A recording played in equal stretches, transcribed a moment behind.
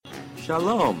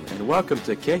Shalom, and welcome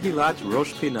to Kehilat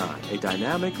Rosh Pinah, a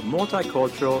dynamic,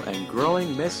 multicultural, and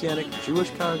growing Messianic Jewish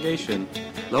congregation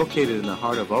located in the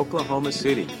heart of Oklahoma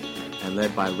City and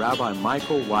led by Rabbi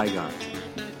Michael Weigand.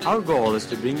 Our goal is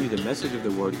to bring you the message of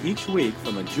the Word each week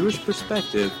from a Jewish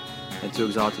perspective and to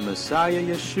exalt the Messiah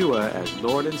Yeshua as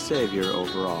Lord and Savior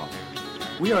over all.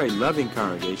 We are a loving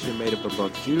congregation made up of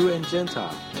both Jew and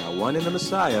Gentile, now one in the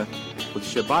Messiah, with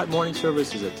Shabbat morning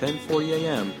services at 10:40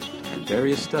 a.m., and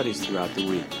various studies throughout the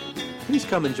week. Please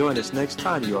come and join us next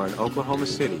time you are in Oklahoma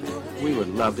City. We would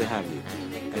love to have you.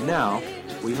 And now,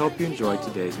 we hope you enjoyed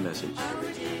today's message.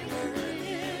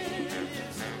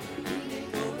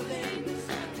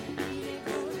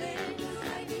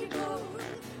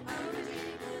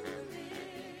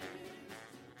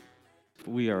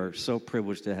 We are so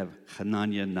privileged to have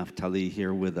Hanania Naftali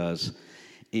here with us.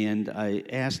 And I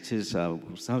asked his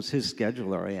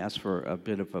scheduler, I asked for a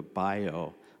bit of a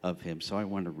bio of him, so I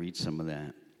want to read some of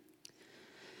that.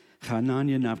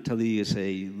 Hanania Naftali is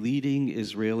a leading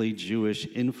Israeli Jewish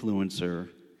influencer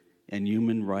and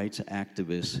human rights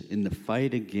activist in the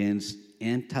fight against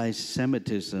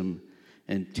anti-Semitism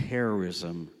and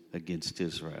terrorism against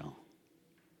Israel.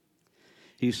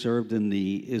 He served in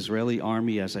the Israeli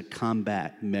army as a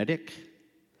combat medic.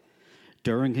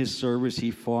 During his service, he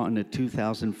fought in the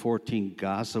 2014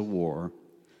 Gaza war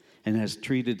and has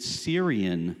treated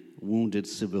Syrian wounded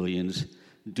civilians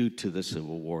due to the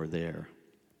civil war there.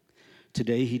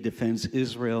 Today, he defends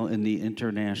Israel in the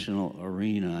international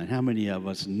arena. And how many of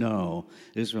us know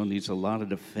Israel needs a lot of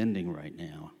defending right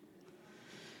now?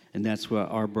 And that's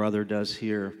what our brother does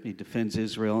here. He defends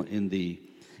Israel in the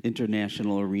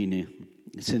international arena.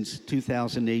 Since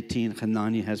 2018,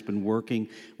 Hanania has been working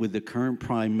with the current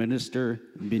Prime Minister,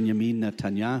 Benjamin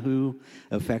Netanyahu,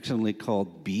 affectionately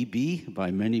called Bibi by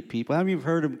many people. How many have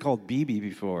heard him called Bibi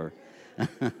before?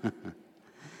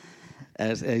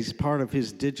 As part of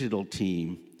his digital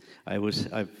team,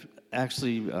 I've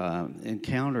actually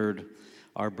encountered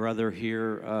our brother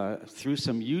here through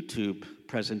some YouTube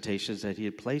presentations that he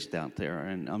had placed out there,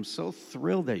 and I'm so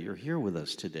thrilled that you're here with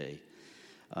us today.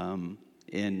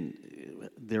 And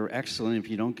they're excellent.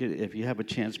 If you have a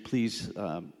chance, please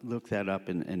look that up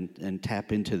and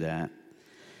tap into that.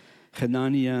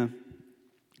 Hanania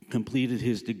completed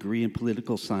his degree in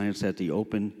political science at the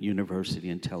Open University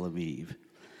in Tel Aviv.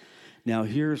 Now,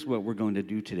 here's what we're going to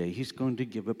do today. He's going to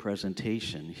give a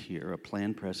presentation here, a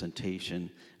planned presentation.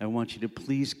 I want you to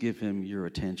please give him your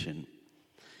attention.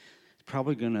 He's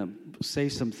probably going to say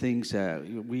some things that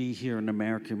we here in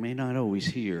America may not always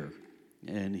hear.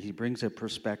 And he brings a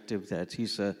perspective that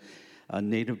he's a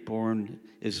native-born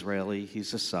Israeli.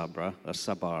 He's a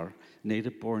Sabar,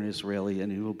 native-born Israeli,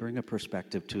 and he will bring a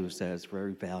perspective to us that is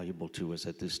very valuable to us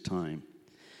at this time.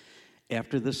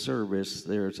 After the service,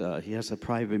 he has a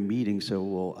private meeting, so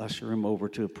we'll usher him over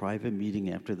to a private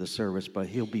meeting after the service, but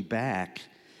he'll be back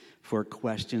for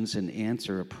questions and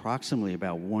answer approximately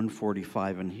about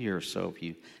 1:45 in here. So if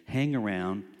you hang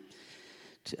around,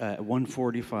 at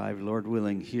 1:45, Lord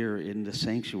willing, here in the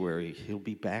sanctuary, he'll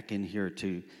be back in here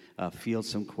to field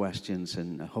some questions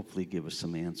and hopefully give us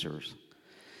some answers.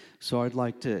 So I'd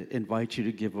like to invite you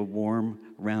to give a warm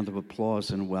round of applause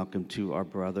and welcome to our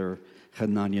brother,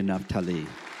 Hanania Naftali.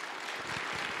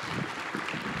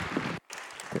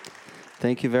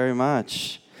 Thank you very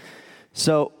much.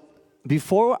 So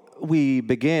before we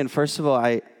begin, first of all,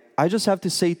 I just have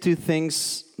to say two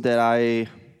things that I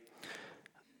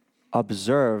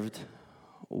observed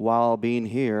while being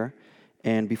here.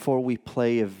 And before we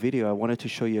play a video, I wanted to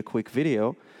show you a quick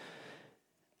video.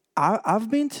 I've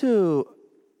been to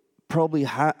probably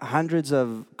hundreds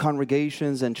of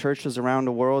congregations and churches around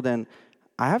the world, and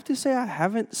I have to say I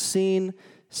haven't seen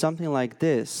something like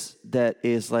this that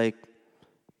is like,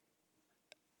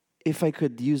 if I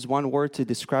could use one word to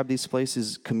describe these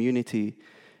places, community.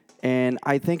 And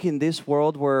I think in this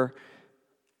world where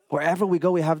wherever we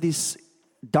go, we have this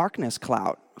darkness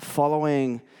cloud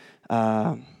following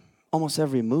almost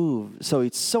every move. So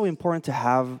it's so important to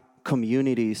have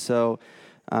community. So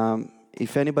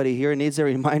if anybody here needs a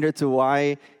reminder to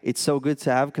why it's so good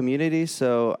to have community,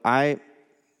 so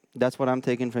that's what I'm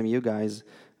taking from you guys.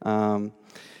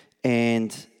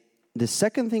 And the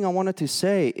second thing I wanted to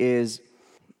say is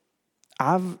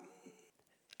I've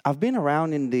been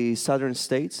around in the southern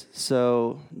states,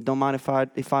 so don't mind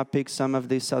if I pick some of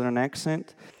the southern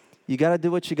accent. You got to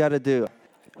do what you got to do.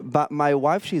 But my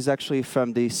wife, she's actually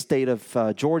from the state of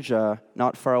Georgia,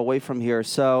 not far away from here.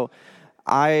 So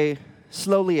I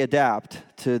slowly adapt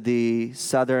to the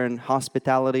southern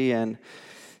hospitality and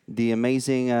the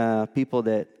amazing people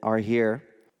that are here.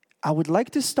 I would like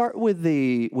to start with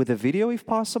the video, if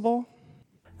possible.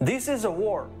 This is a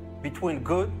war between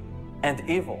good and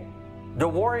evil. The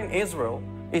war in Israel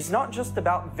is not just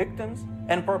about victims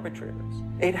and perpetrators.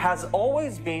 It has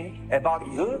always been about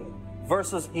good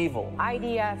versus evil.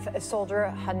 IDF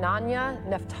soldier Hanania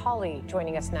Naftali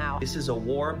joining us now. This is a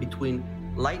war between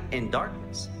light and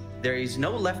darkness. There is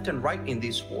no left and right in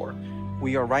this war.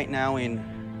 We are right now in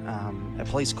a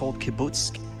place called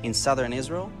Kibbutz in southern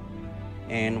Israel.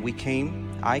 And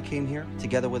I came here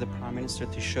together with the Prime Minister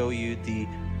to show you the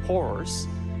horrors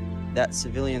that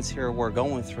civilians here were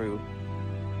going through.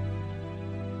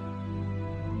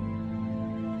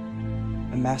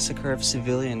 A massacre of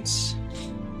civilians.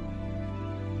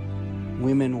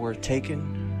 Women were taken,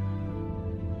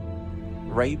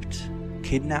 raped,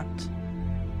 kidnapped.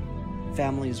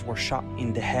 Families were shot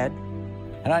in the head.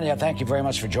 Hanania, thank you very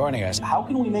much for joining us. How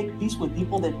can we make peace with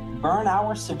people that burn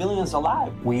our civilians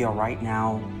alive? We are right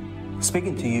now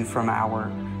speaking to you from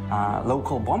our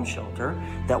local bomb shelter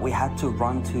that we had to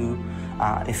run to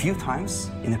a few times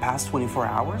in the past 24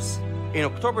 hours. In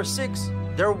October 6th,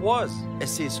 there was a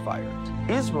ceasefire.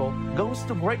 Israel goes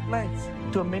to great lengths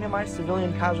to minimize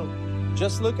civilian casualties.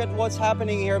 Just look at what's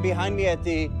happening here behind me at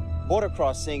the border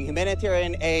crossing.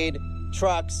 Humanitarian aid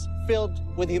trucks filled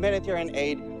with humanitarian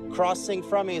aid crossing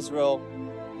from Israel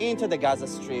into the Gaza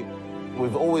Strip.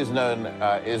 We've always known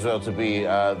Israel to be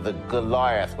the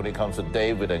Goliath when it comes to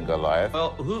David and Goliath.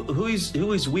 Well, who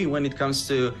is we when it comes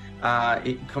to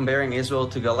comparing Israel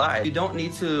to Goliath? You don't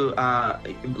need to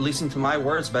listen to my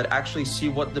words, but actually see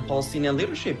what the Palestinian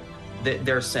leadership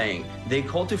they're saying. They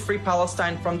call to free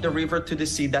Palestine from the river to the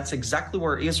sea. That's exactly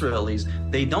where Israel is.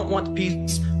 They don't want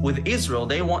peace with Israel.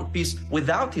 They want peace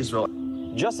without Israel.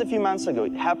 Just a few months ago,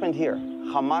 it happened here.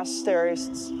 Hamas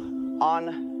terrorists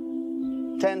on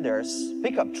tenders,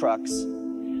 pickup trucks,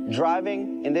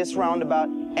 driving in this roundabout,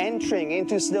 entering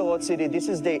into Sderot city. This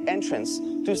is the entrance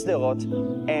to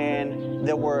Sderot, and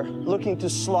they were looking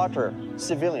to slaughter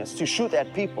civilians, to shoot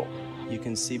at people. You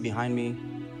can see behind me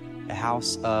a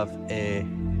house of a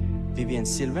Vivian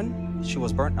Sylvan. She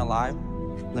was burnt alive.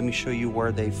 Let me show you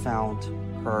where they found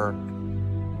her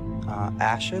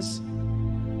ashes.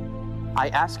 I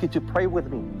ask you to pray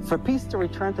with me for peace to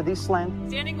return to this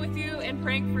land. Standing with you and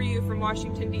praying for you from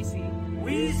Washington, D.C.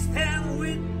 We stand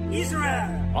with Israel.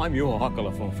 I'm Juho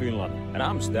Hakala from Finland, and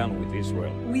I'm stand with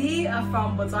Israel. We are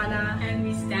from Botswana, and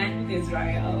we stand with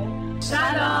Israel.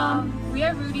 Shalom! We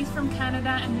are Rudy's from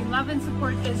Canada, and we love and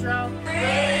support Israel.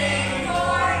 Pray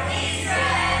for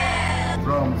Israel!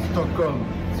 From Stockholm,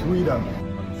 Sweden.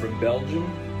 I'm from Belgium.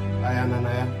 I am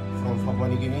Anaya from Papua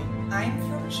New Guinea. I'm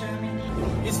from Germany.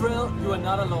 Israel, you are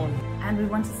not alone. And we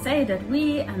want to say that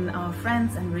we and our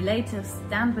friends and relatives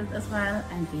stand with Israel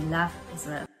and we love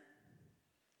Israel.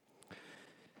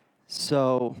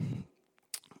 So,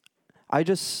 I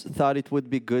just thought it would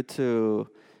be good to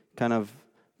kind of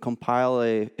compile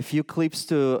a few clips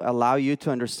to allow you to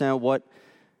understand what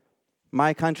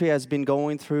my country has been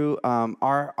going through,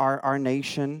 our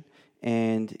nation.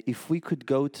 And if we could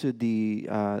go to the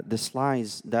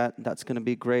slides, that's going to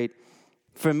be great.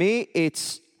 For me,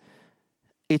 it's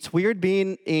weird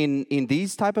being in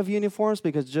these type of uniforms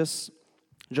because just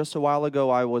a while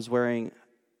ago I was wearing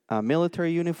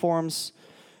military uniforms.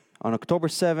 On October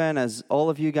 7, as all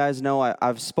of you guys know,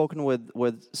 I've spoken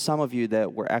with some of you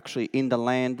that were actually in the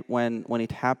land when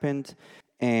it happened,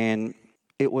 and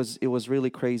it was really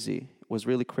crazy. It was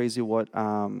really crazy what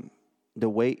the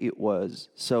way it was.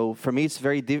 So for me, it's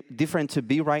very different to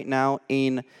be right now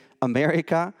in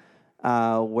America.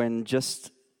 When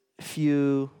just a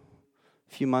few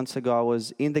months ago I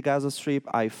was in the Gaza Strip,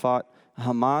 I fought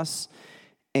Hamas,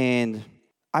 and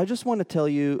I just want to tell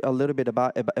you a little bit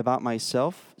about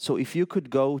myself. So if we could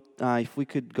go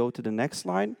to the next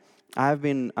slide. I've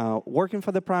been working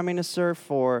for the Prime Minister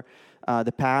for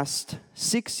the past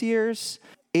 6 years.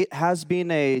 It has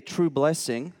been a true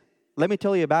blessing. Let me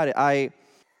tell you about it. I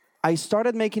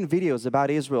started making videos about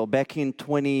Israel back in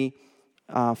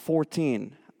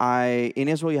 2014. In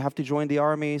Israel, you have to join the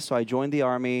army, so I joined the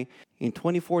army. In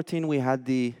 2014, we had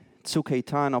the Tzuk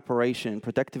Eitan operation,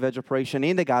 protective edge operation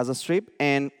in the Gaza Strip,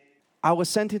 and I was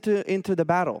sent into the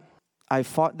battle. I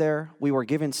fought there. We were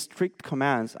given strict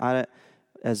commands.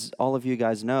 As all of you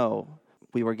guys know,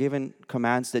 we were given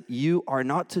commands that you are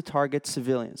not to target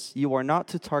civilians. You are not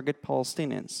to target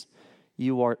Palestinians.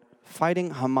 You are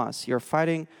fighting Hamas. You're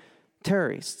fighting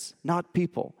terrorists, not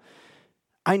people.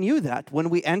 I knew that when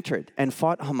we entered and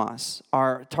fought Hamas.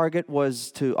 Our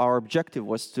objective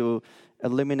was to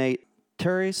eliminate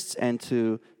terrorists and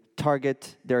to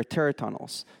target their terror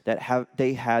tunnels that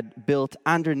they had built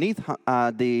underneath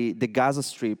the Gaza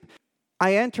Strip.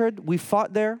 I entered, we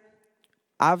fought there.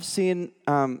 I've seen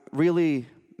really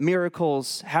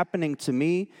miracles happening to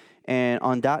me. And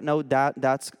on that note,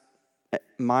 that's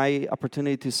my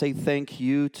opportunity to say thank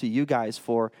you to you guys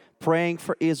for praying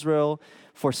for Israel,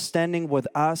 for standing with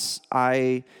us.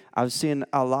 I've seen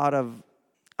a lot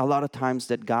of times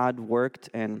that God worked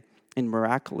in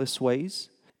miraculous ways.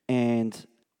 And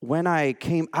when I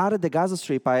came out of the Gaza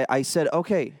Strip, I said,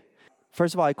 okay,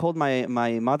 first of all, I called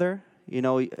my mother. You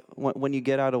know, when you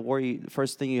get out of war, the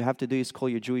first thing you have to do is call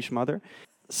your Jewish mother.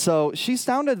 So she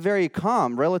sounded very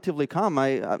calm, relatively calm.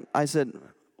 I said,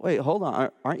 wait, hold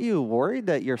on. Aren't you worried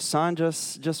that your son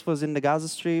just was in the Gaza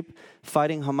Strip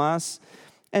fighting Hamas?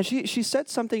 And she said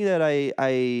something that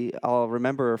I'll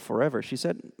remember forever. She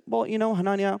said, well, you know,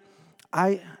 Hanania,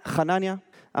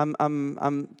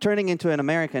 I'm turning into an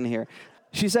American here.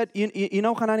 She said, you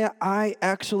know, Hanania,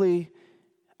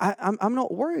 I'm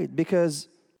not worried because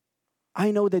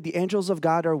I know that the angels of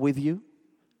God are with you.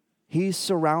 He's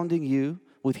surrounding you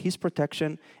with His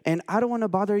protection, and I don't want to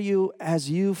bother you as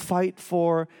you fight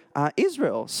for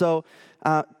Israel. So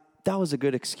that was a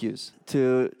good excuse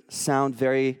to sound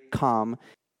very calm.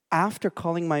 After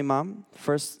calling my mom,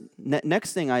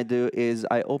 next thing I do is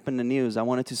I open the news. I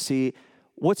wanted to see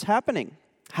what's happening.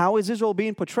 How is Israel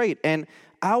being portrayed? And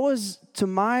I was, to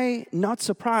my not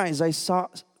surprise, I saw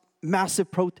massive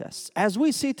protests. As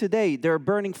we see today, they're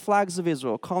burning flags of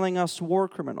Israel, calling us war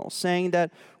criminals, saying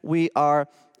that we are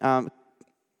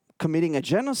committing a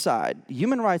genocide,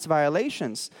 human rights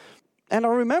violations. And I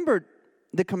remembered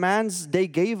the commands they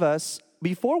gave us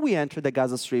before we entered the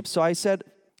Gaza Strip. So I said,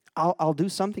 I'll do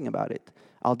something about it.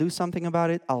 I'll do something about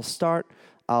it.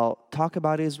 I'll talk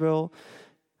about Israel.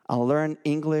 I'll learn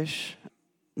English,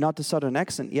 not the Southern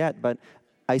accent yet, but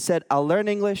I said, I'll learn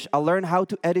English. I'll learn how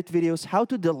to edit videos, how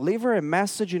to deliver a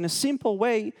message in a simple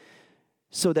way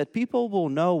so that people will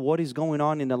know what is going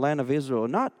on in the land of Israel,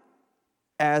 not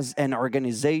as an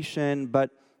organization,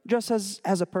 but just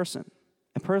as a person,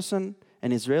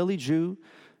 an Israeli Jew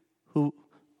who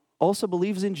also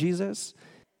believes in Jesus.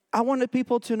 I wanted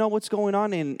people to know what's going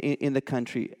on in the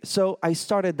country. So I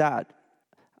started that.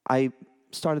 I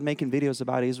started making videos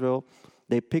about Israel.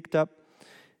 They picked up.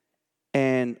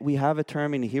 And we have a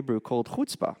term in Hebrew called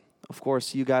chutzpah. Of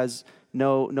course, you guys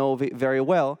know very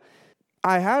well.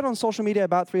 I had on social media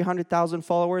about 300,000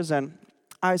 followers, and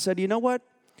I said, you know what?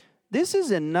 This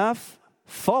is enough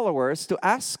followers to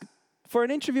ask for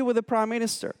an interview with the Prime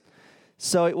Minister.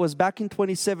 So it was back in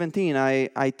 2017. I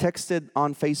texted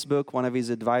on Facebook one of his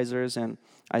advisors, and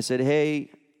I said,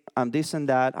 hey, I'm this and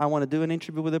that. I want to do an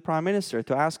interview with the Prime Minister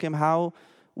to ask him how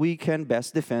we can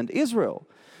best defend Israel.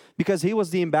 Because he was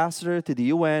the ambassador to the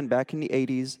UN back in the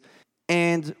 80s.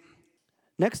 And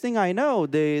next thing I know,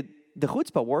 the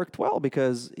chutzpah worked well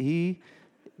because they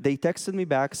texted me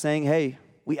back saying, hey,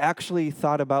 we actually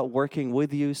thought about working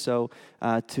with you, so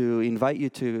to invite you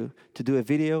to do a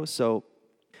video. So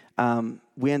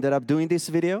we ended up doing this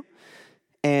video.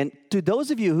 And to those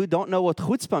of you who don't know what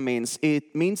chutzpah means,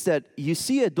 it means that you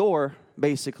see a door,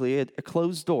 basically, a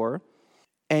closed door,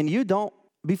 and you don't,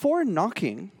 before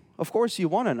knocking, of course you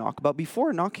want to knock, but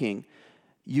before knocking,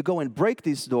 you go and break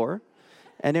this door,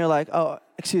 and you're like, oh,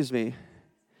 excuse me,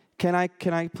 can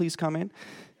I please come in?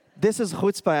 This is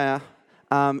chutzpah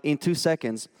in 2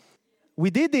 seconds. We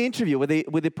did the interview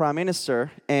with the Prime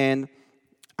Minister, and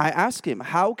I asked him,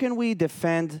 how can we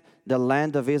defend the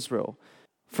land of Israel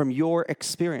from your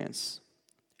experience?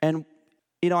 And,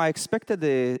 you know, I expected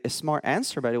a smart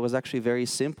answer, but it was actually very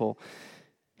simple.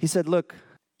 He said, look,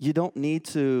 you don't need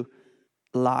to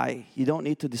lie. You don't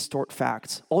need to distort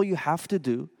facts. All you have to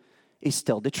do is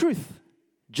tell the truth.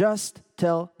 Just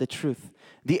tell the truth.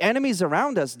 The enemies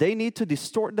around us, they need to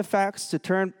distort the facts, to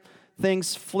turn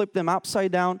things, flip them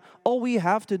upside down. All we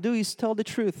have to do is tell the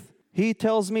truth. He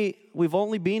tells me we've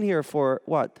only been here for,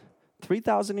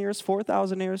 3,000 years,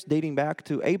 4,000 years, dating back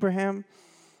to Abraham,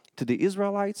 to the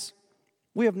Israelites.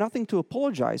 We have nothing to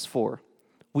apologize for.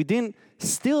 We didn't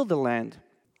steal the land.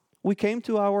 We came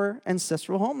to our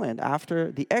ancestral homeland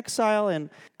after the exile. And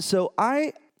so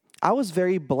I was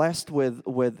very blessed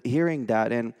with hearing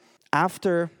that. And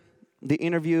after the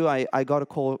interview, I got a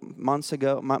call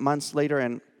months later,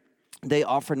 and they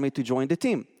offered me to join the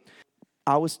team.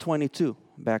 I was 22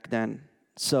 back then.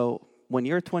 So when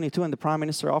you're 22 and the Prime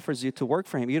Minister offers you to work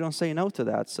for him, you don't say no to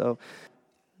that. So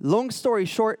long story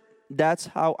short, that's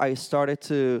how I started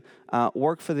to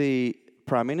work for the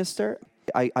Prime Minister.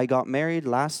 I got married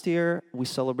last year. We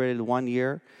celebrated 1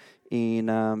 year in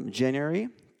January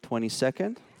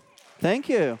 22nd. Thank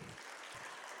you.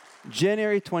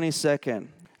 January 22nd.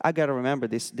 I got to remember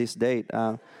this date.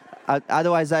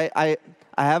 Otherwise, I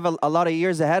have a lot of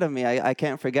years ahead of me. I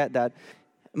can't forget that.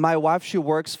 My wife, she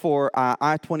works for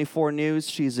I-24 News.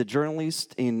 She's a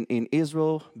journalist in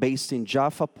Israel, based in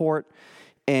Jaffa port.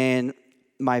 And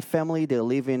my family, they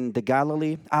live in the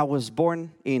Galilee. I was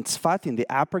born in Tzfat, in the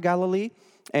Upper Galilee,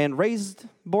 and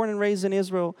born and raised in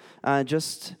Israel,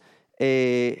 just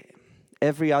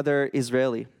every other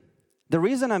Israeli. The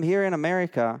reason I'm here in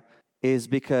America is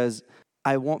because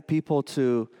I want people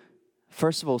to,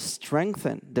 first of all,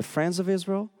 strengthen the friends of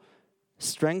Israel,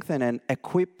 strengthen and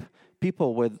equip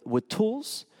people with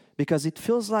tools, because it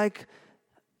feels like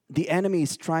the enemy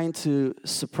is trying to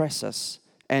suppress us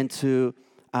and to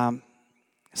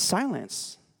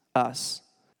silence us.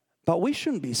 But we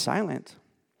shouldn't be silent.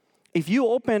 If you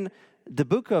open the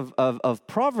book of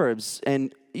Proverbs,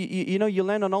 and you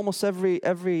land on almost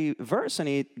every verse,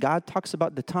 and God talks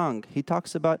about the tongue. He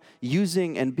talks about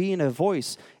using and being a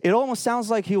voice. It almost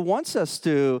sounds like He wants us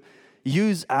to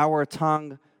use our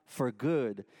tongue for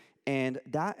good. And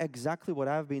that's exactly what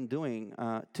I've been doing.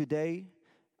 Today,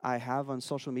 I have on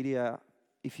social media,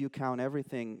 if you count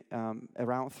everything,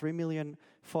 around 3 million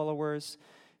followers.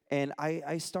 And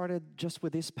I started just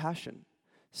with this passion.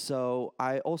 So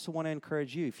I also want to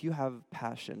encourage you, if you have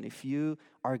passion, if you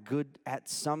are good at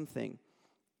something,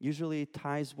 usually it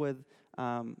ties with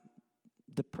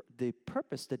the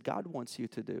purpose that God wants you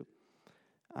to do.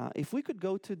 If we could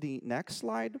go to the next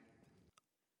slide.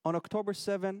 On October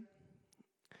 7,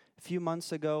 a few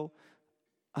months ago,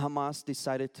 Hamas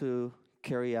decided to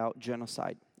carry out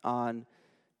genocide on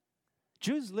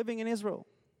Jews living in Israel.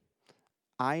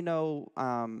 I know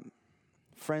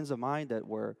friends of mine that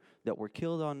were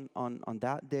killed on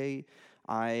that day.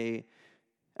 I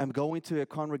am going to a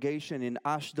congregation in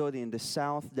Ashdod in the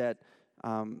south that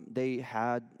they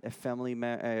had a family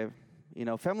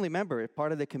member,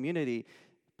 part of the community,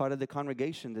 part of the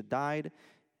congregation that died.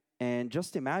 And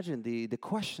just imagine the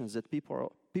questions that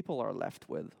people are left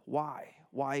with. Why?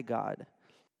 Why, God?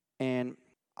 And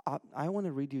I want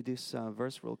to read you this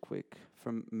verse real quick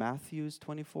from Matthew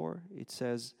 24. It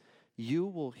says, "You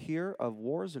will hear of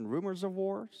wars and rumors of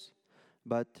wars,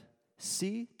 but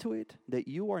see to it that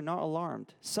you are not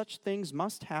alarmed. Such things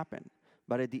must happen,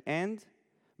 but the end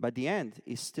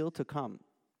is still to come."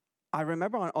 I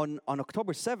remember on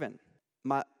October 7,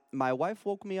 my wife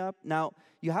woke me up. Now,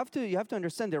 you have to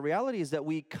understand, the reality is that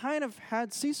we kind of had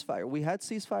ceasefire. We had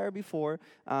ceasefire before,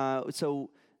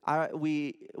 so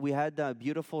we had a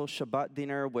beautiful Shabbat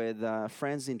dinner with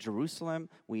friends in Jerusalem.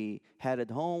 We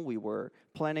headed home. We were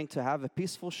planning to have a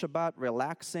peaceful Shabbat,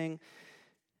 relaxing.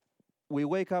 We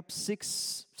wake up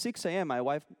 6 a.m. My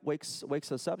wife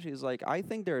wakes us up. She's like, "I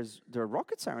think there are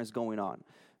rocket sirens going on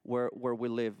where we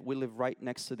live. We live right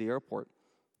next to the airport."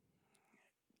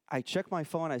 I check my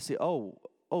phone. I see, oh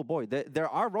boy, there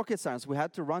are rocket sirens. We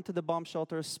had to run to the bomb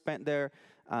shelter, spent there,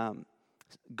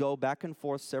 go back and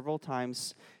forth several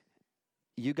times.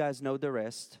 You guys know the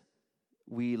rest.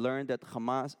 We learned that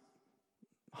Hamas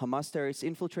terrorists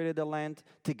infiltrated the land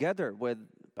together with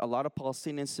a lot of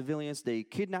Palestinian civilians. They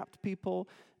kidnapped people.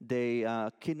 They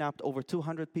kidnapped over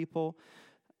 200 people.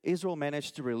 Israel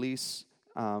managed to release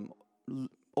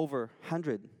over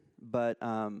 100. But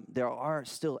there are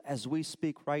still, as we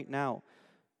speak right now,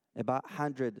 about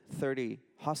 130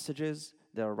 hostages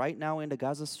that are right now in the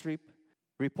Gaza Strip.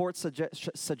 Reports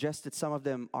suggest that some of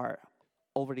them are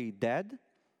already dead.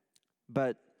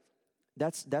 But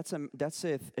that's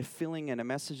a feeling and a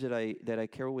message that I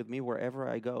carry with me wherever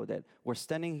I go. That we're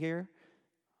standing here,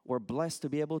 we're blessed to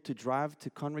be able to drive to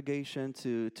congregation,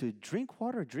 to drink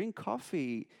water, drink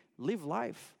coffee, live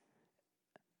life.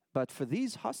 But for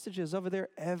these hostages over there,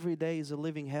 every day is a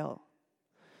living hell.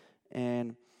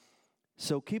 And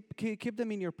so keep them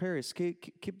in your prayers.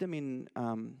 Keep them in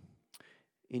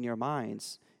your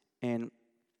minds. And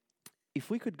if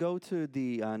we could go to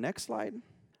the next slide.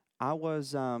 I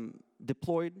was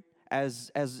deployed,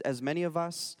 as many of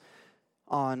us.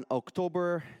 On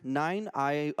October 9,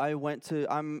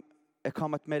 I'm a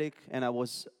combat medic, and I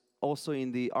was also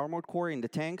in the Armored Corps, in the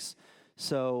tanks.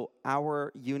 So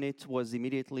our unit was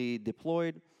immediately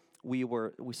deployed. We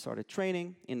started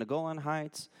training in the Golan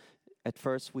Heights. At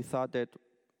first, we thought that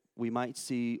we might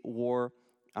see war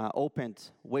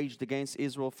waged against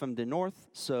Israel from the north.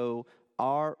 So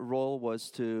our role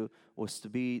was to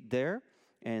be there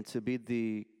and to be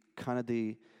the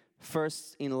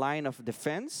first in line of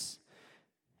defense.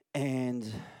 And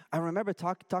I remember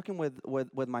talking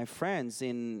with my friends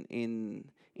in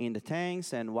the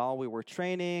tanks, and while we were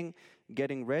training,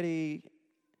 getting ready,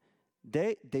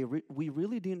 we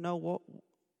really didn't know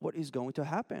what is going to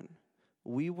happen.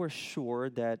 We were sure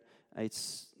that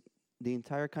the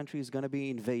entire country is going to be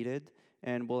invaded,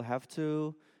 and we'll have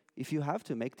to, if you have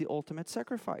to, make the ultimate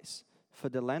sacrifice for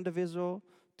the land of Israel,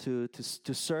 to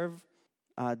serve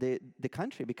the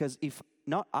country. Because if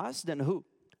not us, then who?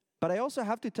 But I also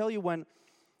have to tell you, when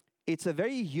it's a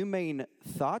very humane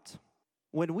thought,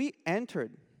 when we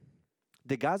entered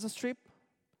the Gaza Strip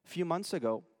a few months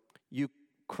ago, you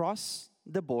cross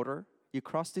the border, you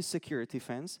cross this security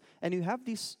fence, and you have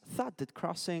this thought that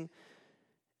crossing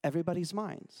everybody's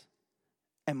minds.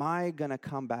 Am I going to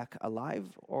come back alive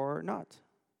or not?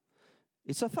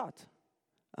 It's a thought.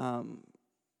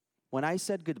 When I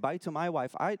said goodbye to my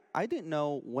wife, I didn't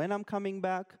know when I'm coming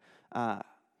back,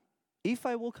 if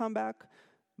I will come back.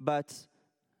 But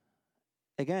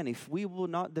again, if we will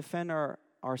not defend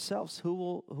ourselves,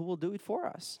 who will do it for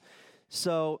us?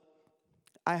 So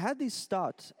I had this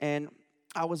thought, and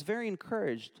I was very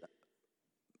encouraged,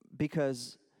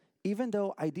 because even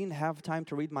though I didn't have time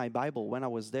to read my Bible when I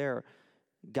was there,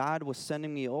 God was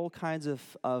sending me all kinds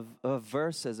of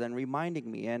verses and reminding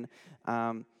me. And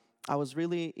I was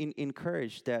really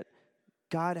encouraged that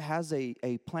God has a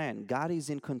plan. God is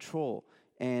in control.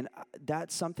 And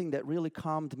that's something that really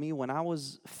calmed me when I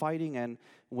was fighting, and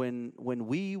when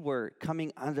we were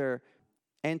coming under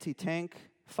anti-tank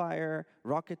fire,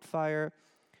 rocket fire.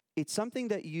 It's something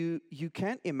that you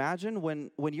can't imagine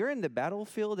when you're in the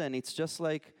battlefield, and it's just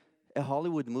like a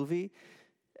Hollywood movie,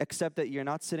 except that you're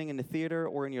not sitting in the theater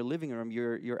or in your living room.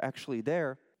 You're actually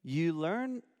there. You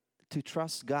learn to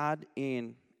trust God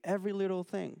in every little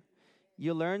thing.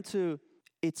 You learn to,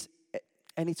 it's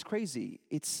crazy.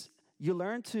 You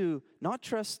learn to not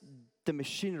trust the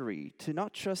machinery, to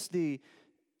not trust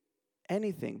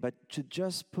anything, but to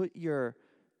just put your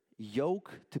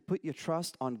yoke, to put your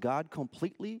trust on God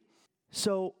completely.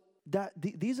 So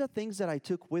these are things that I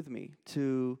took with me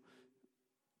to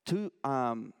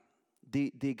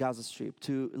the Gaza Strip,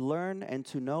 to learn and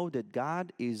to know that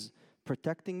God is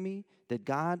protecting me, that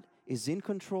God is in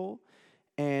control.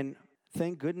 And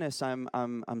thank goodness I'm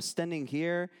standing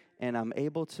here and I'm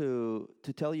able to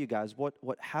tell you guys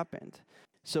what happened.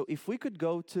 So if we could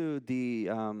go to the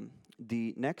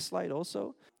next slide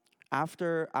also.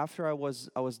 After I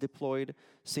was deployed,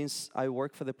 since I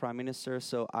work for the Prime Minister,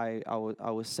 so I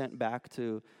was sent back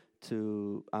to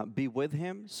be with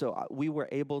him. So we were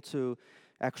able to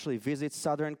actually visit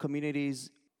southern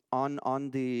communities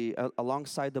on the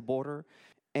alongside the border,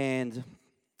 and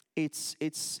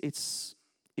it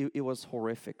was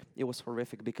horrific. It was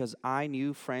horrific because I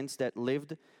knew friends that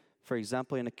lived, for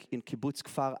example, in Kibbutz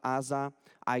Kfar Aza.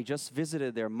 I just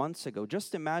visited there months ago.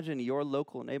 Just imagine your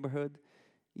local neighborhood.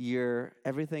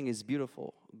 Everything is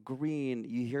beautiful, green.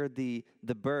 You hear the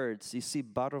birds. You see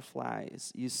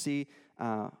butterflies. You see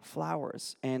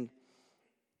flowers. And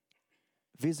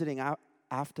visiting out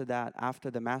after that, after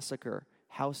the massacre,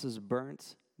 houses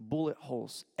burnt, bullet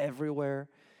holes everywhere,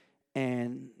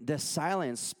 and the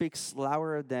silence speaks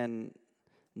louder than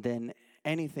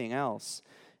anything else.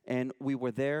 And we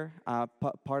were there.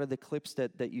 Part of the clips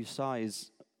that you saw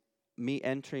is me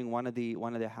entering one of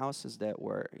the houses that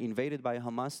were invaded by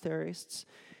Hamas terrorists.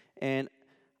 And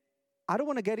I don't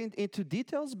want to get into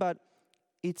details, but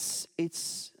it's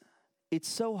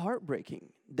so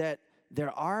heartbreaking that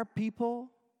there are people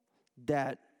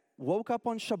that woke up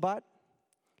on Shabbat,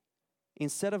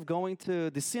 instead of going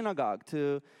to the synagogue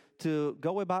to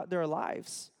go about their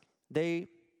lives, they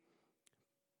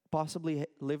possibly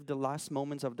lived the last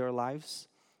moments of their lives,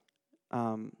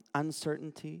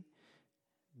 uncertainty.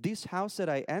 This house that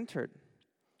I entered,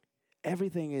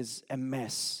 everything is a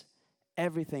mess.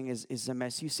 Everything is a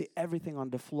mess. You see everything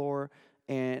on the floor.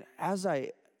 And as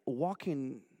I walk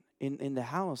in the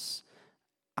house,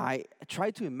 I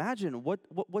try to imagine what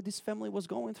this family was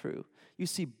going through. You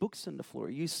see books on the floor.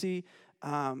 You see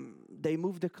they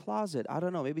moved the closet. I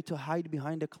don't know, maybe to hide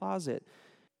behind the closet.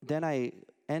 Then I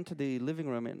enter the living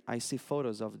room and I see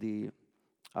photos of the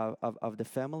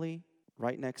family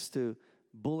right next to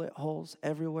bullet holes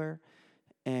everywhere.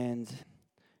 And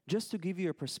just to give you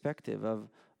a perspective of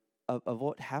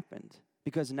what happened,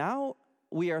 because now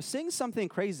we are seeing something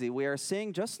crazy. We are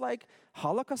seeing, just like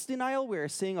Holocaust denial, we are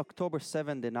seeing October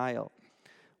 7 denial.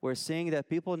 We're seeing that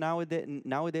people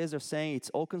nowadays are saying it's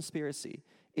all conspiracy.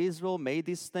 Israel made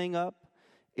this thing up.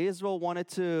 Israel wanted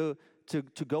to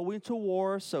go into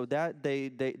war so that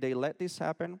they let this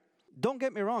happen. Don't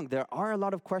get me wrong, there are a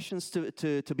lot of questions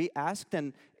to be asked,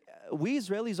 and we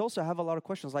Israelis also have a lot of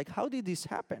questions, like, how did this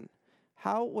happen?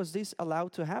 How was this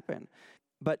allowed to happen?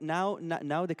 But now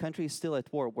the country is still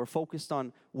at war. We're focused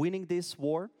on winning this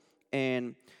war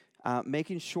and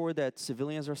making sure that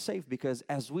civilians are safe. Because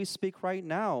as we speak right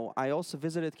now, I also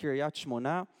visited Kiryat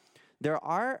Shmona. There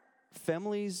are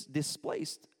families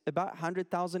displaced. About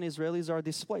 100,000 Israelis are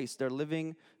displaced. They're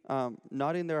living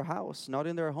not in their house, not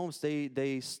in their homes.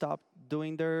 They stopped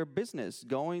doing their business,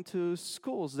 going to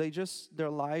schools. Their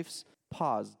lives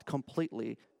paused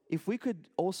completely. If we could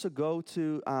also go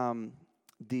to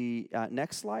the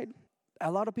next slide.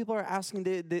 A lot of people are asking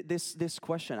this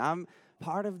question. I'm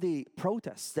part of the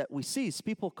protests that we see is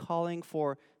people calling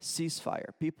for ceasefire.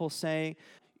 People saying,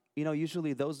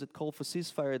 usually those that call for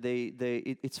ceasefire,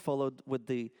 it's followed with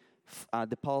the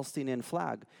Palestinian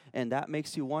flag, and that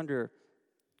makes you wonder.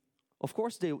 Of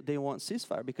course, they want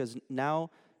ceasefire because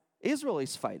now Israel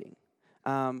is fighting,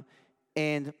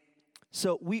 and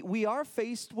so we are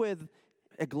faced with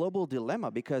a global dilemma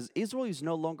because Israel is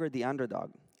no longer the underdog.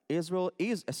 Israel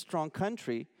is a strong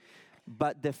country,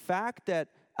 but the fact that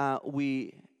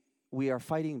we are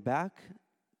fighting back,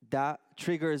 that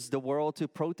triggers the world to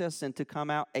protest and to come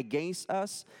out against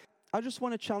us. I just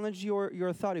want to challenge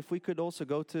your thought. If we could also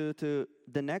go to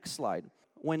the next slide.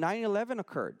 When 9/11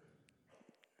 occurred,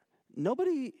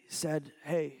 nobody said,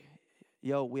 hey,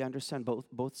 we understand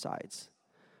both sides.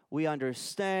 We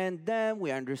understand them,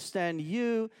 we understand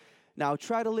you. Now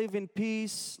try to live in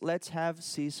peace, let's have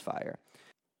ceasefire.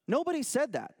 Nobody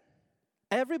said that.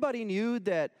 Everybody knew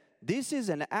that this is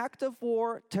an act of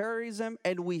war, terrorism,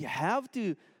 and we have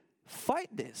to fight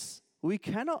this. We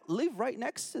cannot live right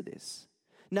next to this.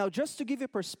 Now, just to give you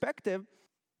perspective,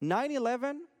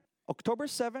 9/11, October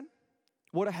 7,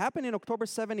 what happened in October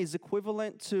 7 is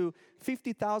equivalent to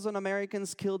 50,000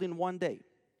 Americans killed in one day.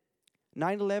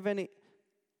 9/11,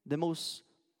 the most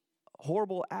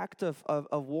horrible act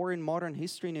of war in modern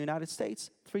history in the United States,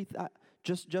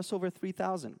 just over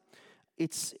 3,000.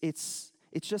 It's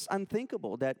just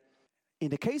unthinkable that in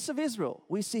the case of Israel,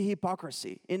 we see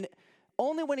hypocrisy.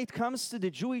 Only when it comes to the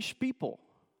Jewish people,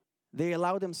 they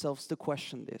allow themselves to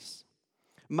question this.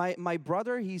 My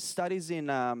brother, he studies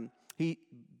he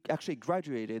actually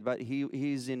graduated, but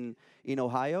he's in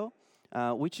Ohio,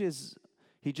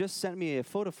 he just sent me a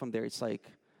photo from there. It's like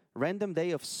random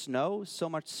day of snow, so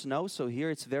much snow. So here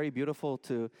it's very beautiful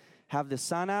to have the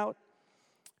sun out.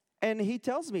 And he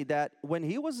tells me that when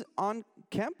he was on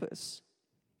campus,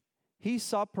 he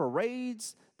saw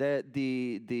parades that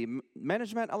the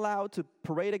management allowed to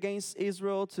parade against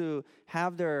Israel, to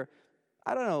have their,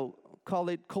 call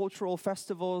it cultural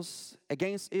festivals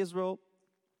against Israel.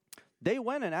 They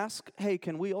went and asked, hey,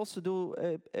 can we also do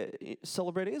a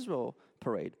Celebrate Israel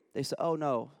parade? They said, oh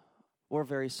no, we're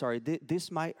very sorry.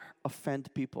 This might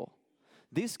offend people.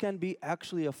 This can be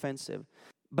actually offensive.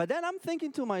 But then I'm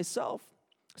thinking to myself,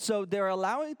 so they're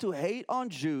allowing to hate on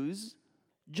Jews.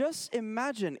 Just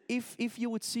imagine if you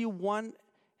would see one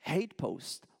hate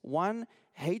post, one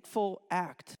hateful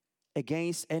act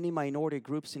against any minority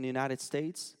groups in the United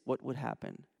States, what would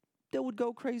happen? They would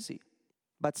go crazy.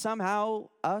 But somehow,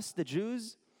 us, the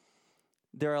Jews,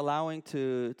 they're allowing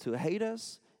to hate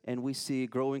us, and we see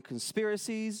growing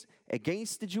conspiracies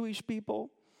against the Jewish people.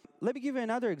 Let me give you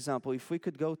another example, if we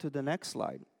could go to the next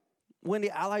slide. When the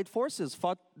Allied forces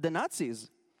fought the Nazis,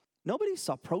 nobody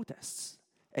saw protests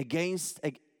against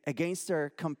their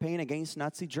campaign against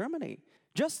Nazi Germany.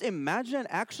 Just imagine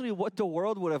actually what the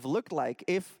world would have looked like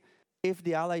if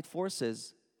the Allied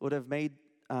forces would have made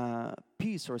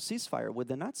peace or ceasefire with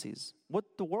the Nazis. What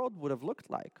the world would have looked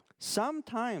like.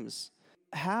 Sometimes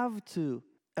have to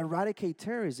eradicate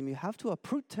terrorism. You have to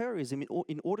uproot terrorism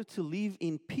in order to live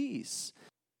in peace.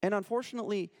 And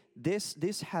unfortunately,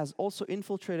 this has also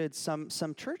infiltrated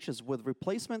some churches with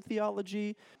replacement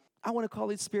theology. I want to call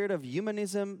it spirit of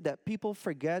humanism, that people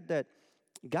forget that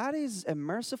God is a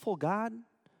merciful God,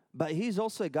 but He's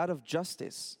also a God of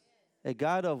justice, a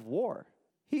God of war.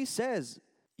 He says,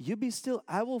 you be still,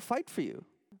 I will fight for you.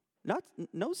 No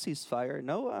ceasefire,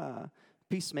 no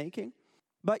peacemaking.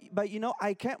 But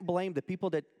I can't blame the people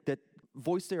that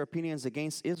voice their opinions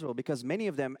against Israel, because many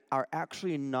of them are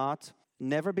actually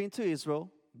never been to Israel,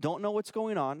 don't know what's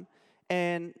going on,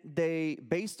 and they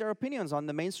base their opinions on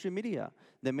the mainstream media.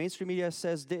 The mainstream media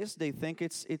says this, they think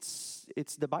it's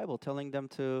the Bible telling them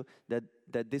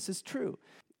that this is true.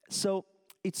 So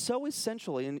it's so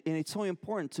essential and it's so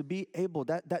important to be able,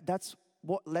 that's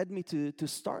what led me to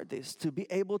start this, to be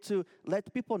able to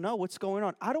let people know what's going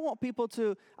on. I don't want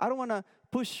to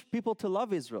push people to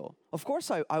love Israel. Of course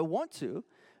I want to,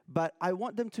 but I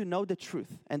want them to know the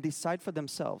truth and decide for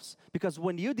themselves. Because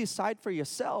when you decide for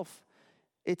yourself,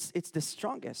 it's the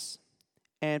strongest.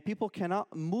 And people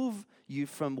cannot move you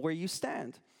from where you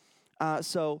stand.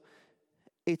 So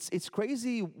it's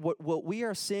crazy what we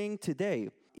are seeing today.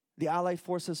 The Allied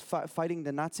forces fighting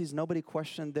the Nazis, nobody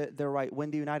questioned their right.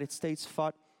 When the United States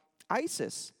fought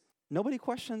ISIS, nobody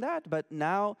questioned that. But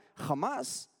now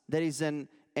Hamas, that is an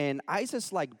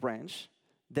ISIS-like branch,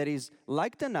 that is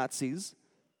like the Nazis,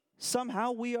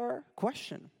 somehow we are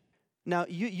questioned. Now,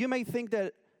 you may think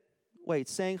that, wait,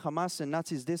 saying Hamas and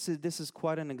Nazis, this is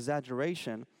quite an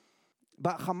exaggeration.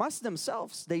 But Hamas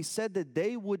themselves, they said that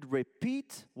they would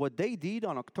repeat what they did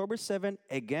on October 7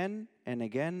 again and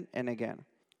again and again.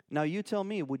 Now, you tell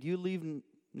me, would you live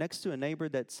next to a neighbor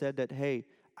that said that, hey,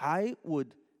 I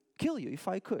would kill you if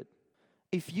I could?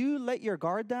 If you let your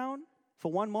guard down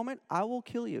for one moment, I will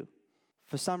kill you.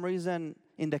 For some reason,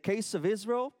 in the case of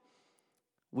Israel,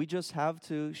 we just have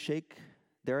to shake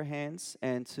their hands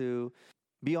and to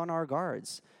be on our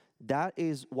guards. That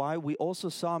is why we also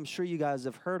saw, I'm sure you guys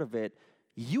have heard of it,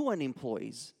 UN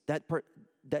employees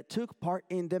that took part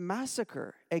in the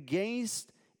massacre against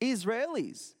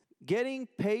Israelis, getting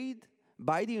paid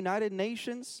by the United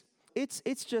Nations.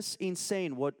 It's just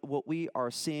insane what we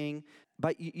are seeing.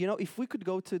 But, if we could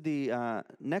go to the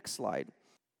next slide,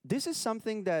 this is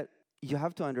something that you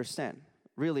have to understand,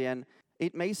 really. And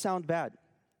it may sound bad,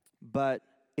 but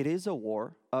it is a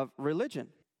war of religion.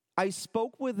 I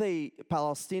spoke with a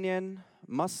Palestinian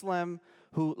Muslim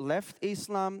who left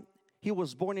Islam. He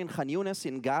was born in Khan Yunis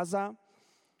in Gaza.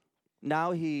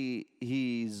 Now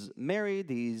he's married.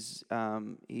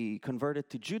 He converted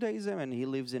to Judaism and he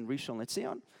lives in Rishon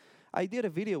LeZion. I did a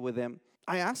video with him.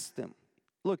 I asked him,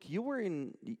 "Look, you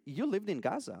lived in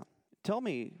Gaza. Tell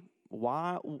me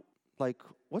why.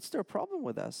 What's their problem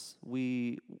with us?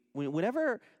 We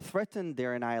never threatened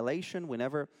their annihilation.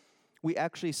 We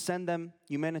actually send them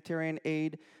humanitarian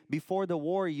aid. Before the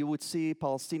war, you would see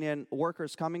Palestinian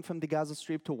workers coming from the Gaza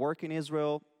Strip to work in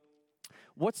Israel.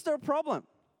 What's their problem?"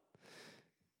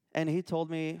 And he told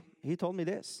me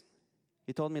this.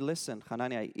 He told me, "Listen,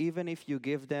 Hananiah, even if you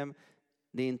give them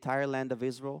the entire land of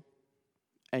Israel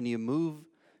and you move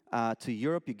to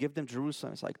Europe, you give them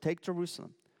Jerusalem. It's like, take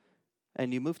Jerusalem.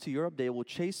 And you move to Europe, they will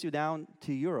chase you down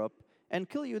to Europe and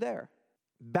kill you there."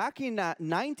 Back in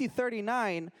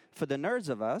 1939, for the nerds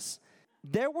of us,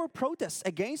 there were protests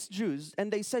against Jews,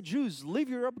 and they said, "Jews, leave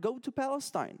Europe, go to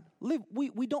Palestine. Leave.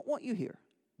 We don't want you here.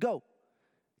 Go."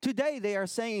 Today, they are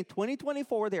saying, in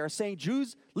 2024, they are saying,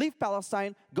 "Jews, leave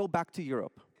Palestine, go back to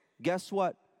Europe." Guess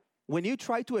what? When you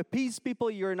try to appease people,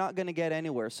 you're not going to get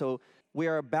anywhere. So we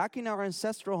are back in our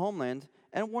ancestral homeland,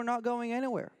 and we're not going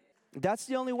anywhere. That's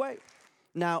the only way.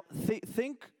 Now,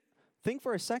 think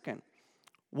for a second.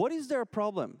 What is their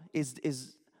problem?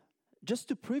 Is just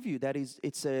to preview that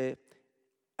it's a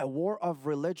war of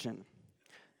religion.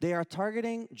 They are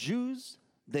targeting Jews.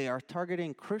 They are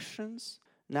targeting Christians.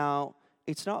 Now,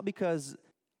 it's not because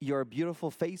your beautiful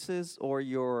faces or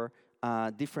your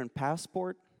different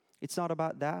passport. It's not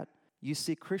about that. You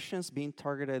see Christians being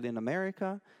targeted in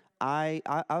America.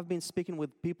 I've been speaking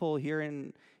with people here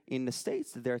in the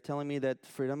States. They're telling me that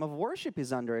freedom of worship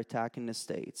is under attack in the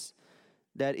States.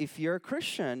 That if you're a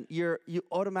Christian, you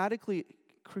automatically,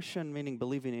 Christian meaning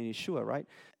believing in Yeshua, right?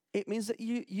 It means that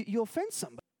you offend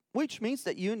somebody, which means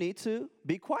that you need to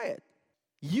be quiet.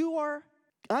 You are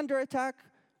under attack.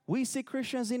 We see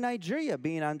Christians in Nigeria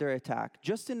being under attack.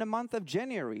 Just in the month of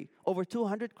January, over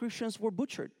 200 Christians were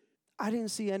butchered. I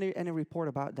didn't see any report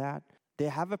about that. They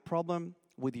have a problem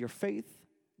with your faith.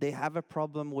 They have a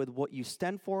problem with what you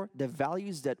stand for, the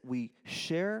values that we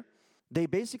share. They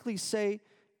basically say,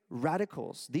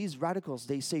 these radicals,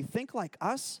 they say, think like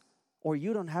us or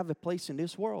you don't have a place in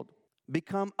this world.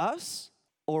 Become us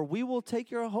or we will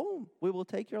take your home. We will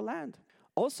take your land.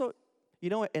 Also,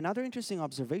 another interesting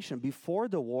observation, before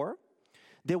the war,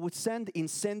 they would send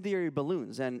incendiary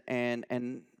balloons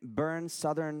and burn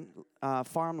southern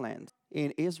farmland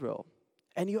in Israel.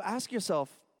 And you ask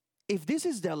yourself, if this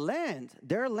is their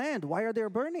land, why are they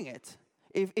burning it?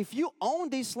 If you own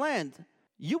this land,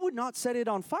 you would not set it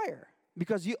on fire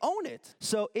because you own it.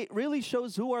 So it really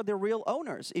shows who are the real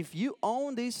owners. If you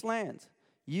own this land,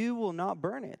 you will not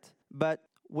burn it. But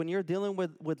when you're dealing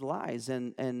with lies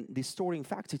and distorting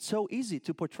facts, it's so easy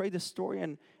to portray the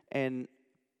story and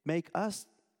make us,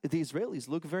 the Israelis,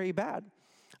 look very bad.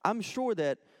 I'm sure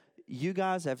that you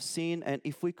guys have seen, and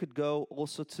if we could go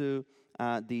also to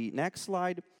the next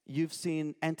slide, you've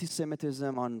seen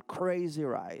anti-Semitism on crazy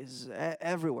rise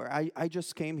everywhere. I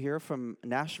just came here from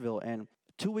Nashville, and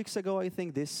 2 weeks ago, I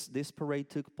think this parade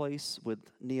took place with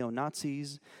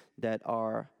neo-Nazis that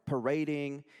are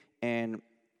parading and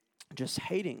just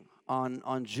hating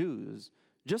on Jews.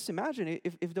 Just imagine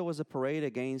if there was a parade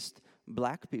against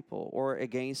black people or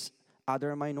against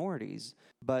other minorities.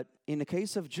 But in the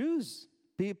case of Jews,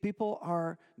 people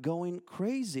are going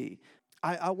crazy.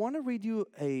 I want to read you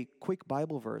a quick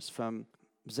Bible verse from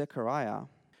Zechariah.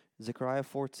 Zechariah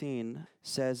 14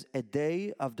 says, "A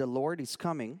day of the Lord is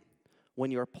coming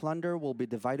when your plunder will be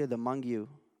divided among you.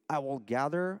 I will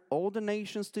gather all the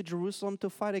nations to Jerusalem to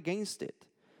fight against it,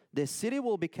 The city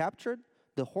will be captured,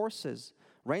 the horses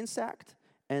ransacked,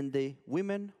 and the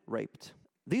women raped.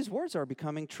 These words are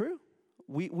becoming true.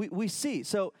 We see.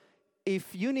 So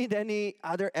if you need any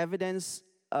other evidence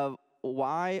of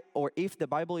why, or if the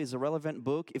Bible is a relevant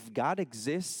book, if God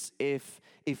exists, if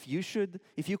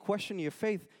you question your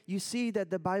faith, you see that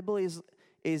the Bible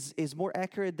is more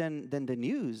accurate than the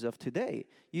news of today.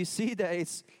 You see that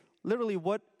it's literally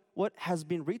what has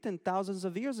been written thousands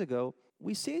of years ago.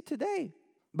 We see it today.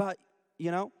 But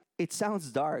it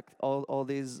sounds dark, all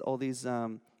these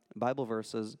Bible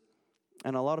verses,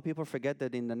 and a lot of people forget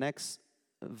that in the next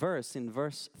verse, in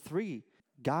verse 3,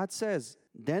 God says,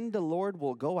 "Then the Lord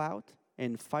will go out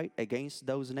and fight against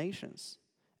those nations,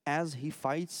 as He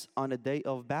fights on a day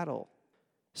of battle."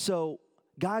 So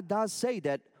God does say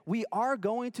that we are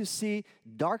going to see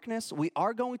darkness, we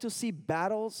are going to see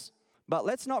battles, but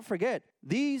let's not forget,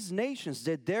 these nations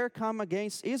that dare come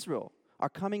against Israel are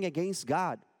coming against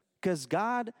God, because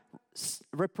God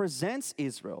represents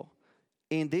Israel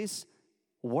in this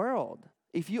world.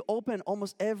 If you open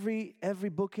almost every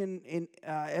book in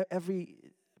every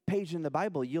page in the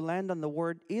Bible, you land on the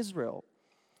word Israel.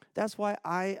 That's why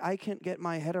I can't get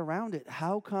my head around it.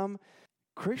 How come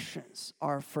Christians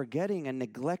are forgetting and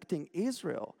neglecting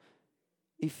Israel?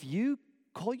 If you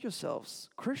call yourselves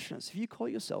Christians, if you call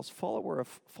yourselves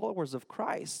followers of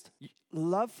Christ,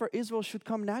 love for Israel should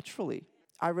come naturally.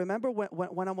 I remember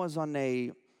when I was on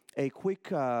a quick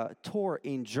tour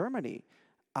in Germany,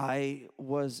 I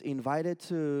was invited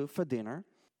for dinner,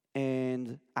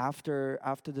 and after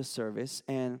the service,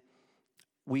 and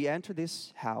we enter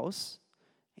this house,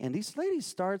 and this lady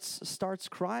starts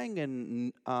crying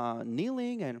and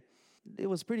kneeling, and it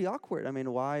was pretty awkward. I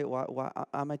mean, why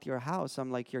I'm at your house?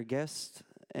 I'm like your guest,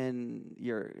 and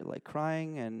you're like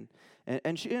crying,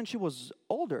 and she was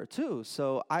older too,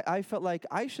 so I felt like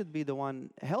I should be the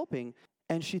one helping.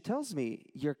 And she tells me,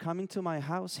 "You're coming to my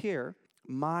house here.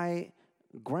 My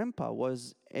grandpa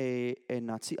was a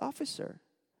Nazi officer.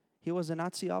 He was a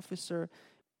Nazi officer.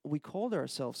 We called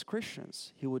ourselves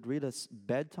Christians. He would read us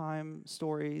bedtime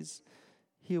stories.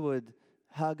 He would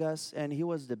hug us, and he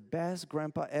was the best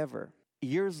grandpa ever."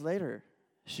 Years later,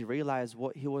 she realized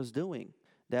what he was doing.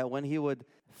 That when he would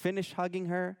finish hugging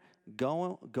her,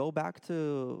 go back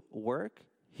to work,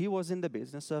 he was in the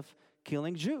business of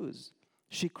killing Jews.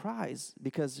 She cries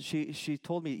because she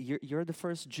told me, you're the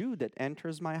first Jew that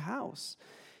enters my house.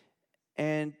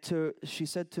 And she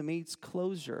said to me, it's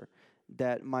closure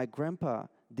that my grandpa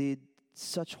did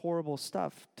such horrible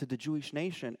stuff to the Jewish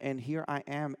nation, and here I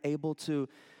am able to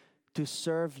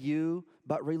serve you,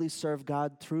 but really serve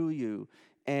God through you.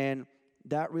 And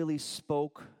that really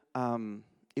spoke.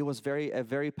 It was a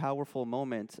very powerful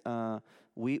moment.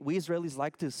 We Israelis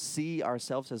like to see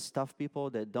ourselves as tough people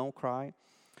that don't cry,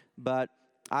 but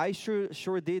I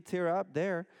sure did tear up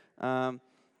there.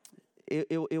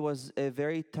 It was a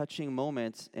very touching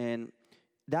moment, and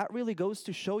that really goes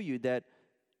to show you that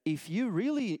if you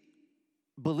really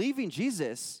believe in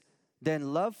Jesus,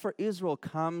 then love for Israel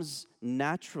comes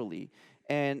naturally,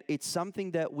 and it's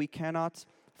something that we cannot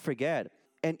forget.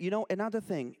 And another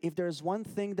thing, if there's one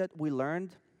thing that we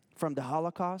learned from the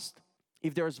Holocaust,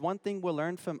 if there's one thing we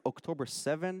learned from October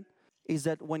 7, is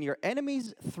that when your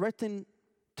enemies threaten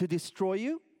to destroy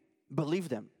you, believe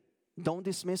them. Don't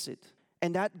dismiss it.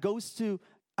 And that goes to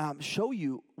show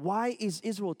you, why is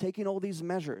Israel taking all these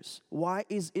measures? Why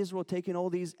is Israel taking all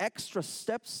these extra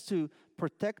steps to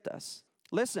protect us?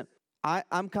 Listen,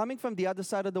 I'm coming from the other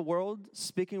side of the world,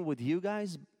 speaking with you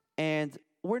guys, and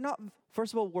we're not,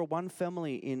 first of all, we're one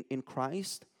family in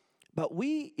Christ, but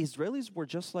we Israelis were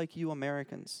just like you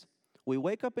Americans. We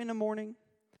wake up in the morning,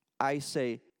 I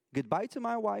say goodbye to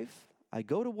my wife, I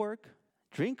go to work,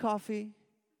 drink coffee,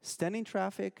 stand in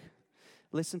traffic,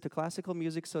 listen to classical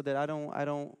music so that I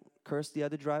don't curse the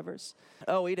other drivers.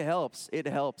 Oh, it helps.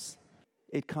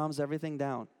 It calms everything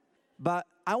down. But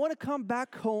I want to come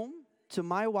back home to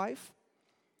my wife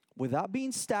without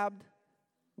being stabbed,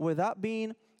 without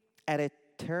being at a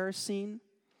terror scene.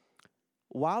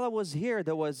 While I was here,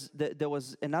 there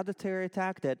was another terror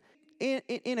attack that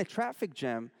in a traffic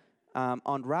jam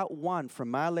on Route 1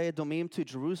 from Ma'ale Adumim to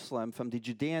Jerusalem, from the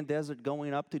Judean desert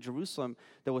going up to Jerusalem,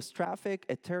 there was traffic.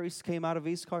 A terrorist came out of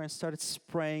his car and started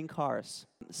spraying cars.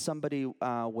 Somebody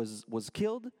was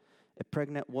killed. A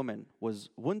pregnant woman was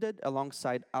wounded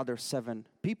alongside other 7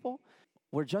 people.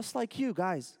 We're just like you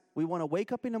guys. We want to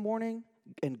wake up in the morning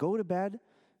and go to bed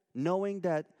knowing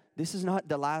that this is not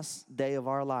the last day of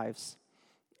our lives.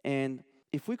 And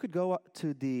if we could go up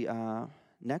to the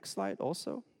next slide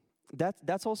also.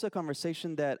 That's also a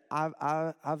conversation that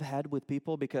I've had with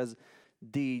people, because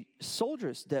the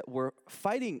soldiers that were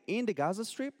fighting in the Gaza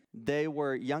Strip, they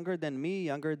were younger than me,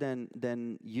 younger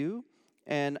than you.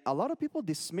 And a lot of people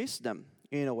dismissed them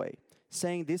in a way,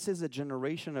 saying this is a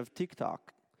generation of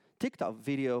TikTok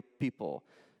video people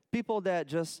that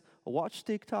just watch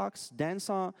TikToks, dance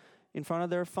in front of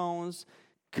their phones,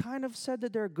 kind of said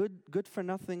that they're good for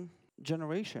nothing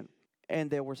generation. And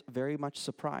they were very much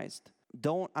surprised.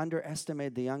 Don't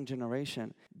underestimate the young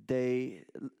generation. They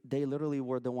literally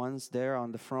were the ones there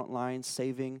on the front line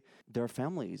saving their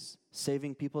families,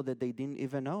 saving people that they didn't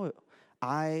even know.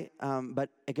 But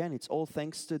again, it's all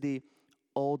thanks to the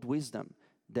old wisdom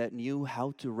that knew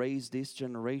how to raise this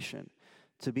generation,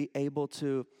 to be able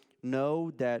to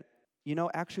know that,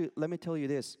 actually, let me tell you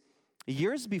this.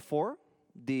 Years before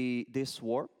this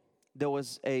war, there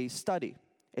was a study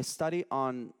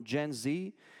on Gen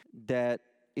Z that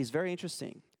is very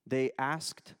interesting. They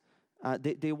asked,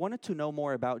 they wanted to know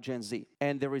more about Gen Z,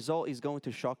 and the result is going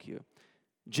to shock you.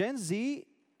 Gen Z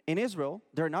in Israel,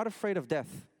 they're not afraid of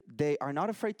death. They are not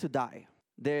afraid to die.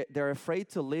 They're afraid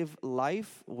to live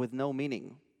life with no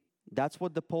meaning. That's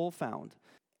what the poll found.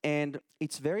 And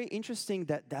it's very interesting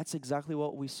that that's exactly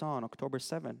what we saw on October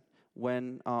 7th,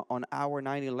 when on our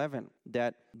 9/11,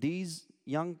 that these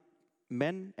young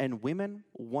men and women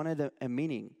wanted a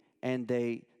meaning, and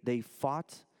they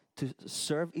fought to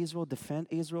serve Israel, defend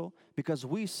Israel, because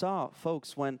we saw,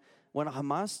 folks, when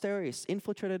Hamas terrorists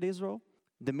infiltrated Israel,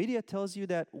 the media tells you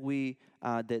that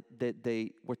that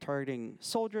they were targeting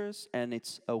soldiers and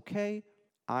it's okay.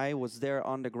 I was there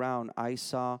on the ground. I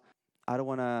saw, I don't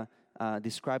want to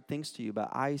describe things to you, but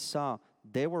I saw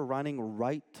they were running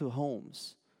right to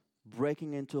homes,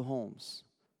 breaking into homes,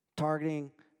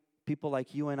 targeting people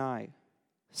like you and I,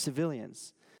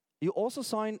 civilians. You also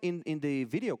saw in the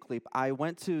video clip, I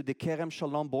went to the Kerem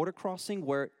Shalom border crossing,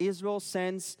 where Israel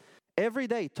sends every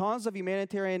day tons of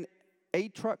humanitarian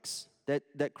aid trucks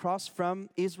that cross from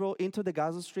Israel into the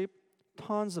Gaza Strip,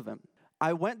 tons of them.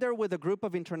 I went there with a group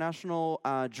of international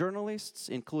journalists,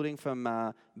 including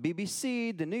from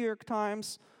BBC, the New York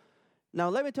Times. Now,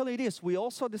 let me tell you this, we all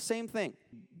saw the same thing.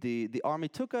 The army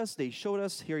took us, they showed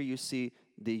us, here you see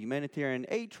the humanitarian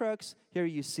aid trucks, here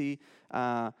you see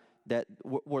that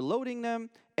we're loading them.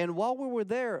 And while we were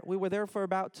there for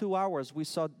about 2 hours. We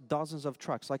saw dozens of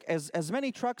trucks, like as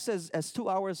many trucks as 2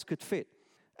 hours could fit,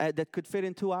 that could fit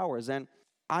in 2 hours. And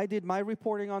I did my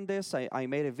reporting on this. I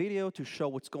made a video to show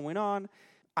what's going on.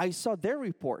 I saw their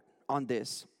report on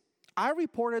this. I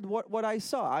reported what I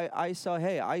saw. I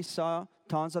saw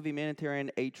tons of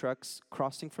humanitarian aid trucks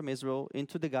crossing from Israel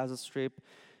into the Gaza Strip.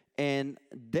 And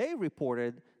they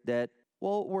reported that,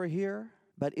 well, we're here,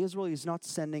 but Israel is not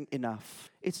sending enough.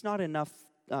 It's not enough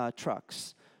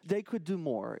trucks. They could do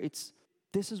more.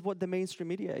 This is what the mainstream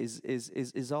media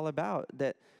is all about,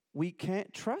 that we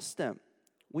can't trust them.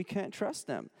 We can't trust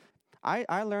them.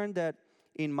 I learned that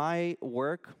in my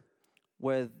work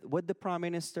with the Prime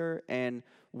Minister and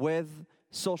with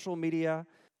social media.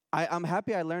 I'm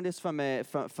happy I learned this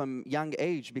from young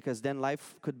age, because then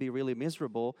life could be really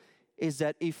miserable, is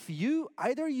that if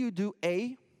either you do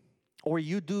A or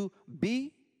you do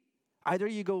B, either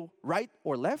you go right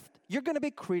or left, you're going to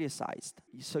be criticized.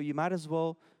 So you might as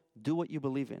well do what you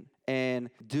believe in and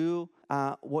do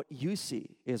what you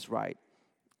see is right.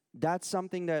 That's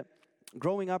something that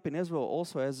growing up in Israel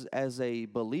also as a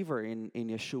believer in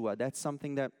Yeshua, that's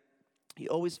something that you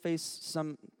always face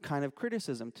some kind of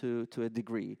criticism to a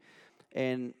degree.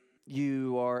 And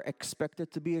you are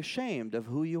expected to be ashamed of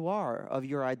who you are, of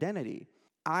your identity.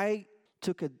 I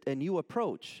took a new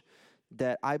approach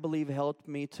that I believe helped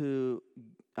me to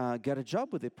get a job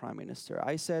with the Prime Minister.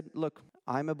 I said, look,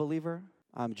 I'm a believer,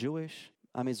 I'm Jewish,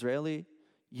 I'm Israeli.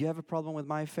 You have a problem with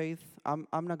my faith, I'm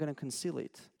not going to conceal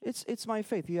it. It's my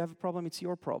faith. You have a problem, it's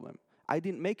your problem. I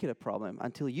didn't make it a problem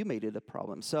until you made it a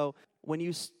problem. So when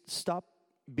you stop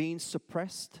being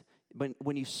suppressed,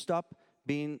 when you stop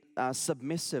being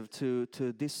submissive to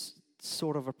this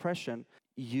sort of oppression,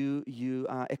 you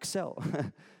excel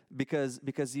because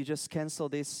you just cancel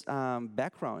this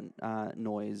background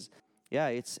noise. Yeah,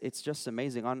 it's just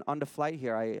amazing. On the flight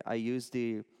here, I use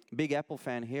the big Apple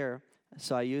fan here.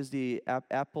 So I use the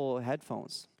Apple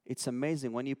headphones. It's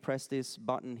amazing. When you press this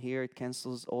button here, it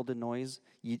cancels all the noise.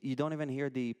 You don't even hear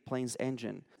the plane's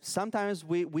engine. Sometimes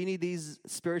we need these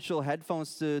spiritual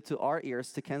headphones to our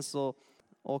ears to cancel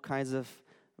all kinds of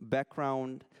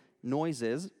background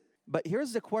noises. But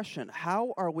here's the question.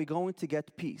 How are we going to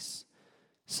get peace?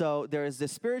 So there is the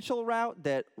spiritual route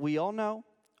that we all know.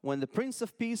 When the Prince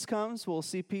of Peace comes, we'll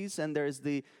see peace. And there's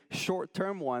the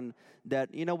short-term one that,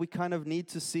 we kind of need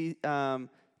to see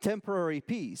temporary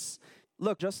peace.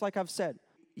 Look, just like I've said,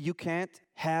 you can't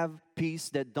have peace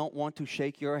that don't want to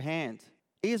shake your hand.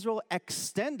 Israel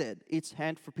extended its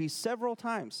hand for peace several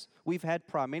times. We've had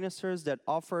prime ministers that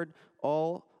offered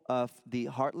all of the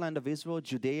heartland of Israel,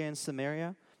 Judea and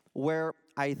Samaria, where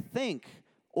I think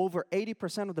over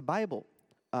 80% of the Bible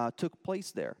took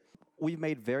place there. We've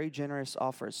made very generous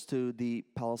offers to the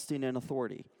Palestinian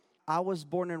Authority. I was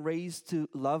born and raised to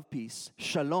love peace,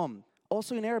 shalom.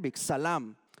 Also in Arabic,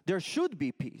 salam. There should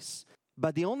be peace.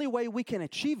 But the only way we can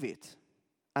achieve it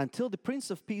until the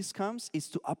Prince of Peace comes is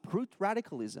to uproot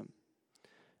radicalism.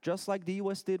 Just like the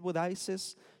U.S. did with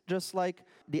ISIS, just like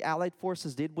the Allied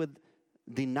forces did with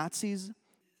the Nazis.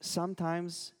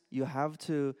 Sometimes you have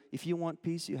to, if you want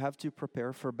peace, you have to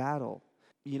prepare for battle.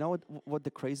 You know what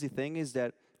the crazy thing is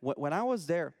that when I was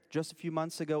there just a few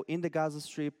months ago in the Gaza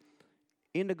Strip,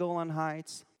 in the Golan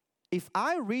Heights, if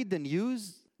I read the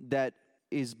news that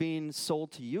is being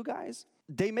sold to you guys,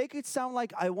 they make it sound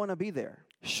like I want to be there.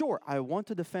 Sure, I want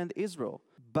to defend Israel,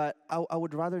 but I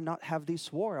would rather not have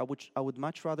this war. I would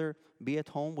much rather be at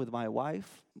home with my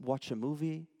wife, watch a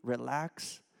movie,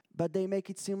 relax. But they make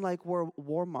it seem like we're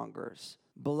warmongers,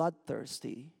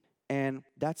 bloodthirsty. And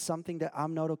that's something that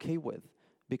I'm not okay with,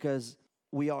 because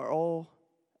we are all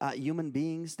human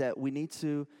beings that we need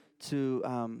to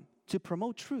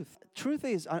promote truth. Truth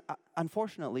is,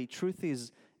 unfortunately, truth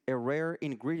is a rare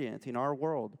ingredient in our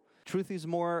world. Truth is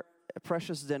more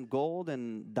precious than gold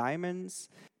and diamonds,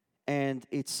 and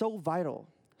it's so vital.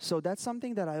 So that's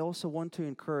something that I also want to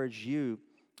encourage you.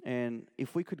 And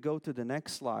if we could go to the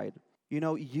next slide,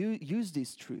 you use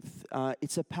this truth.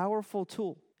 It's a powerful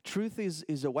tool. Truth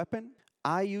is a weapon.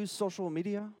 I use social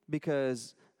media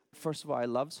because, first of all, I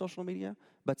love social media.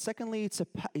 But secondly, it's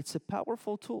a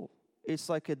powerful tool. It's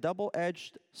like a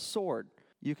double-edged sword.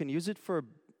 You can use it for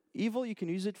evil, you can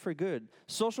use it for good.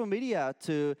 Social media,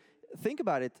 to think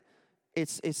about it,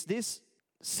 it's this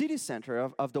city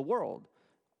center of the world.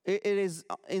 It is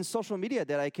in social media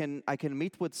that I can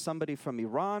meet with somebody from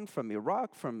Iran, from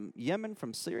Iraq, from Yemen,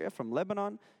 from Syria, from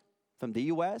Lebanon, from the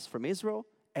US, from Israel,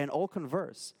 and all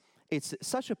converse. It's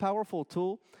such a powerful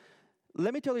tool.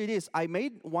 Let me tell you this. I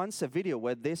made once a video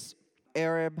with this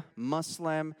Arab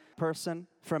Muslim person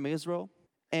from Israel,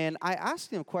 and I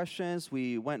asked him questions.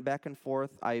 We went back and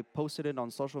forth. I posted it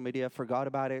on social media, forgot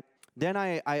about it. Then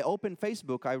I opened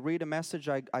Facebook. I read a message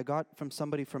I got from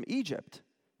somebody from Egypt.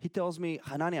 He tells me,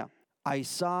 Hanania, I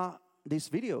saw this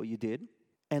video you did,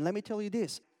 and let me tell you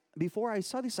this. Before I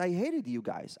saw this, I hated you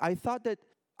guys. I thought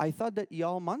that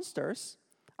y'all monsters.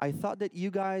 I thought that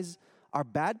you guys are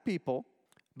bad people.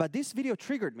 But this video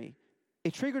triggered me.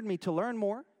 It triggered me to learn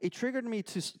more. It triggered me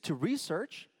to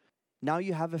research. Now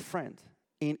you have a friend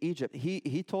in Egypt.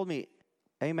 He told me,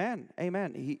 amen,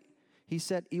 amen. He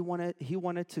said he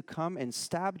wanted to come and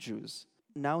stab Jews.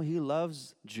 Now he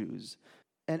loves Jews.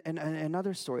 And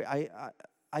another story,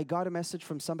 I got a message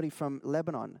from somebody from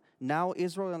Lebanon. Now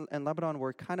Israel and Lebanon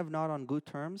were kind of not on good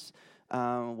terms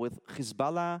with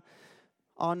Hezbollah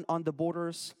on the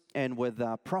borders, and with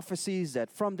prophecies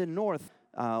that from the north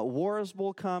wars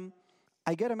will come.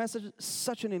 I get a message,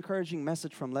 such an encouraging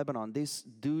message from Lebanon. This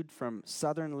dude from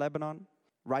southern Lebanon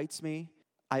writes me.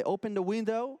 I open the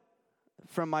window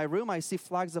from my room. I see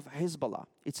flags of Hezbollah.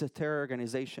 It's a terror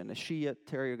organization, a Shia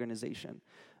terror organization.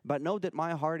 But know that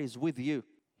my heart is with you.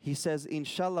 He says,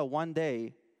 inshallah, one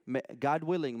day, God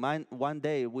willing, one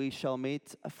day we shall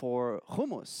meet for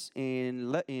hummus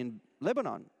in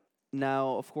Lebanon.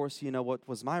 Now, of course, you know what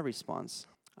was my response.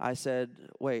 I said,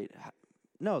 wait,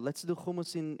 no, let's do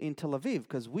hummus in Tel Aviv,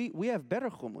 because we have better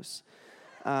hummus.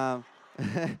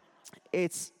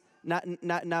 It's not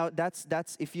now.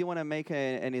 That's if you want to make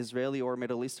an Israeli or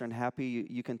Middle Eastern happy,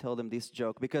 you can tell them this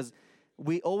joke, because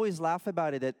we always laugh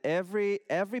about it, that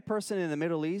every person in the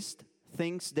Middle East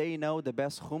thinks they know the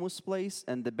best hummus place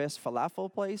and the best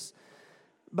falafel place,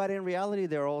 but in reality,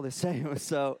 they're all the same.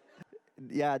 So,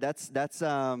 yeah, that's.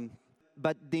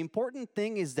 But the important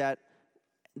thing is that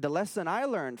the lesson I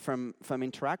learned from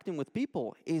interacting with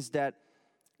people is that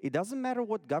it doesn't matter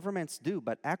what governments do,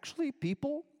 but actually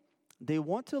people, they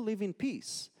want to live in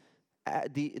peace.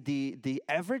 The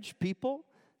average people,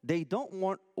 they don't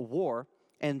want war,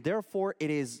 and therefore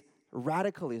it is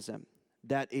radicalism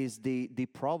that is the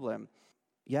problem.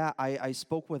 Yeah, I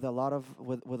spoke with a lot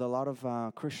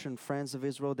of Christian friends of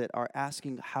Israel that are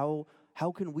asking how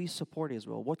can we support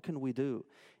Israel? What can we do?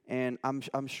 And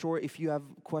I'm sure if you have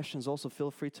questions, also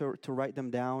feel free to write them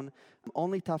down.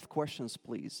 Only tough questions,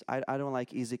 please. I don't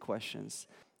like easy questions.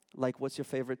 Like, what's your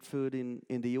favorite food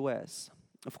in the U.S.?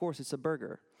 Of course, it's a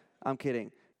burger. I'm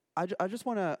kidding. I just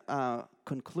want to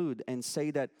conclude and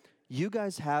say that you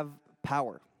guys have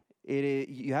power.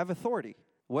 You have authority.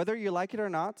 Whether you like it or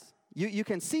not, you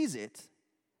can seize it.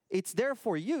 It's there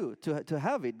for you to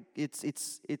have it.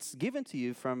 It's given to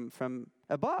you from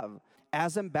above.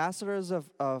 As ambassadors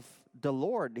of the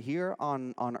Lord here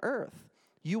on earth,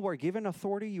 you are given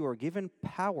authority, you are given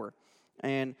power,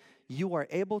 and you are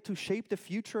able to shape the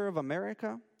future of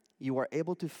America. You are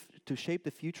able to shape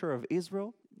the future of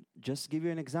Israel. Just to give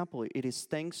you an example, it is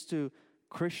thanks to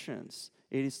Christians,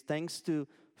 it is thanks to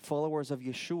followers of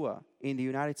Yeshua in the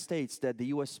United States that the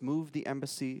U.S. moved the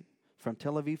embassy from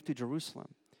Tel Aviv to Jerusalem.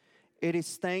 It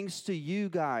is thanks to you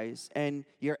guys and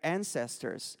your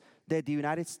ancestors that the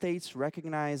United States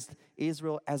recognized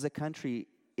Israel as a country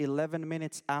 11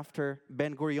 minutes after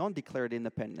Ben-Gurion declared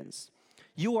independence.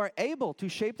 You are able to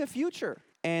shape the future.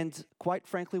 And quite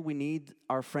frankly, we need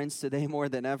our friends today more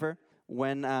than ever.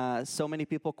 When so many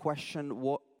people question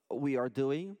what we are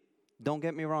doing, don't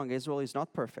get me wrong, Israel is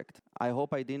not perfect. I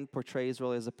hope I didn't portray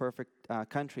Israel as a perfect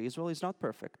country. Israel is not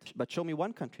perfect. But show me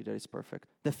one country that is perfect.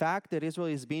 The fact that Israel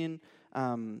is being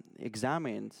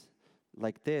examined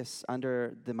like this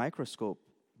under the microscope,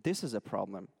 this is a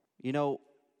problem. You know,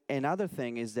 another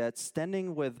thing is that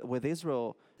standing with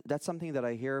Israel, that's something that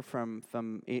I hear from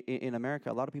in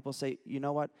America. A lot of people say, you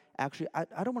know what, actually,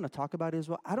 I don't want to talk about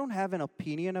Israel. I don't have an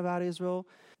opinion about Israel.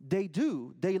 They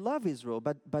do. They love Israel,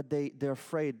 but they're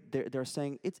afraid. They're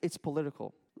saying it's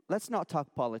political. Let's not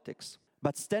talk politics.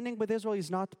 But standing with Israel is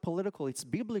not political. It's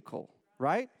biblical,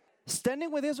 right?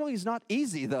 Standing with Israel is not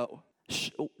easy, though.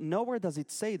 Nowhere does it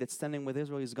say that standing with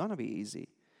Israel is going to be easy.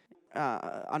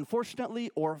 Unfortunately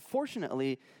or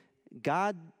fortunately,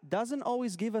 God doesn't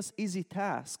always give us easy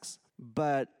tasks,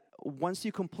 but once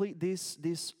you complete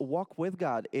this walk with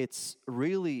God, it's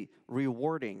really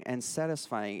rewarding and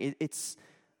satisfying.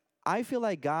 I feel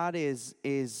like God is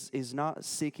not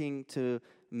seeking to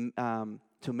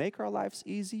make our lives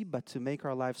easy, but to make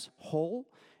our lives whole.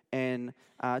 And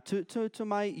to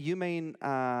my humane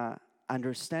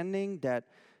understanding, that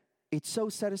it's so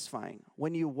satisfying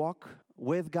when you walk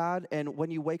with God and when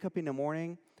you wake up in the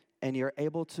morning and you're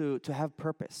able to have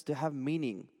purpose, to have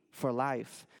meaning for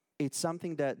life. It's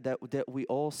something that we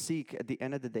all seek at the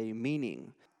end of the day,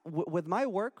 meaning. With my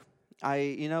work,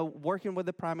 working with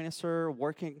the Prime Minister,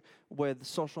 working with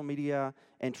social media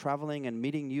and traveling and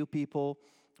meeting new people,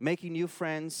 making new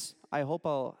friends. I hope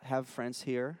I'll have friends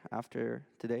here after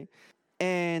today.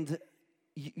 And,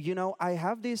 I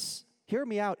have this, hear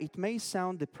me out, it may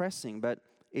sound depressing, but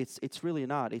it's really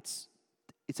not. It's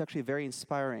actually very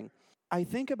inspiring. I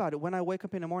think about it when I wake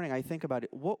up in the morning. I think about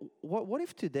it. What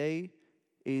if today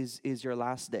is your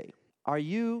last day? Are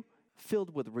you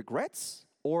filled with regrets,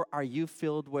 or are you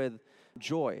filled with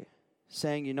joy,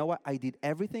 saying, you know what, I did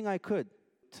everything I could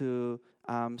to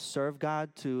serve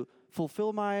God, to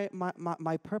fulfill my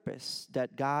purpose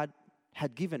that God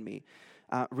had given me?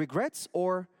 Regrets,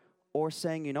 or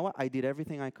saying, you know what, I did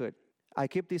everything I could. I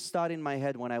keep this thought in my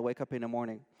head when I wake up in the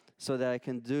morning, so that I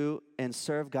can do and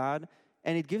serve God.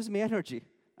 And it gives me energy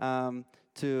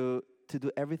to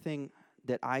do everything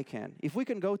that I can. If we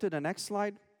can go to the next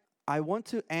slide, I want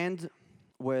to end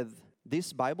with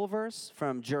this Bible verse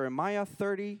from Jeremiah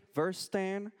 30, verse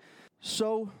 10.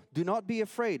 So do not be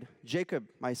afraid, Jacob,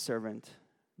 my servant.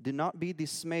 Do not be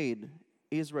dismayed,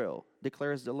 Israel,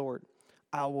 declares the Lord.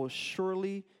 I will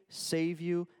surely save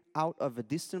you out of a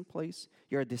distant place,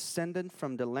 your descendant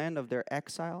from the land of their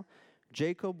exile.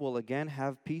 Jacob will again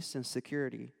have peace and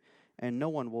security, and no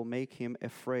one will make him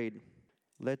afraid.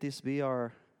 Let this be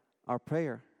our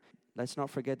prayer. Let's not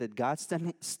forget that God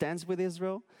stands with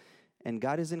Israel, and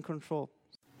God is in control.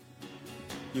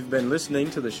 You've been listening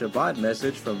to the Shabbat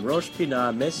message from Rosh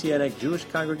Pinah Messianic Jewish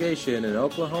Congregation in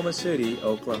Oklahoma City,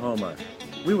 Oklahoma.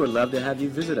 We would love to have you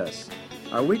visit us.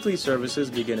 Our weekly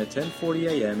services begin at 10:40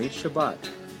 a.m. each Shabbat,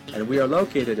 and we are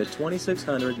located at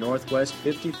 2600 Northwest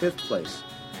 55th Place,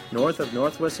 north of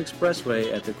Northwest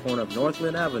Expressway at the corner of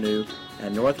Northland Avenue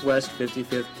and Northwest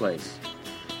 55th Place.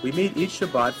 We meet each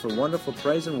Shabbat for wonderful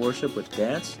praise and worship with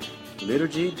dance,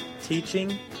 liturgy,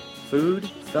 teaching, food,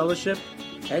 fellowship,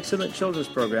 excellent children's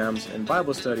programs, and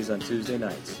Bible studies on Tuesday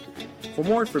nights. For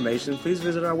more information, please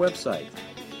visit our website,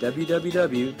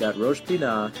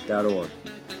 www.roshpinah.org.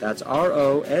 That's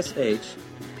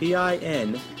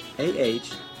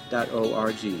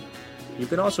ROSHPINAH.org. You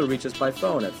can also reach us by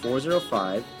phone at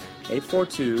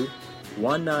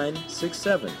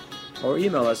 405-842-1967 or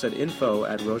email us at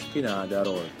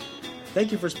info@roshpinah.org.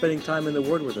 Thank you for spending time in the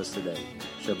Word with us today.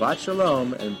 Shabbat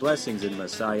Shalom and blessings in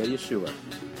Messiah Yeshua.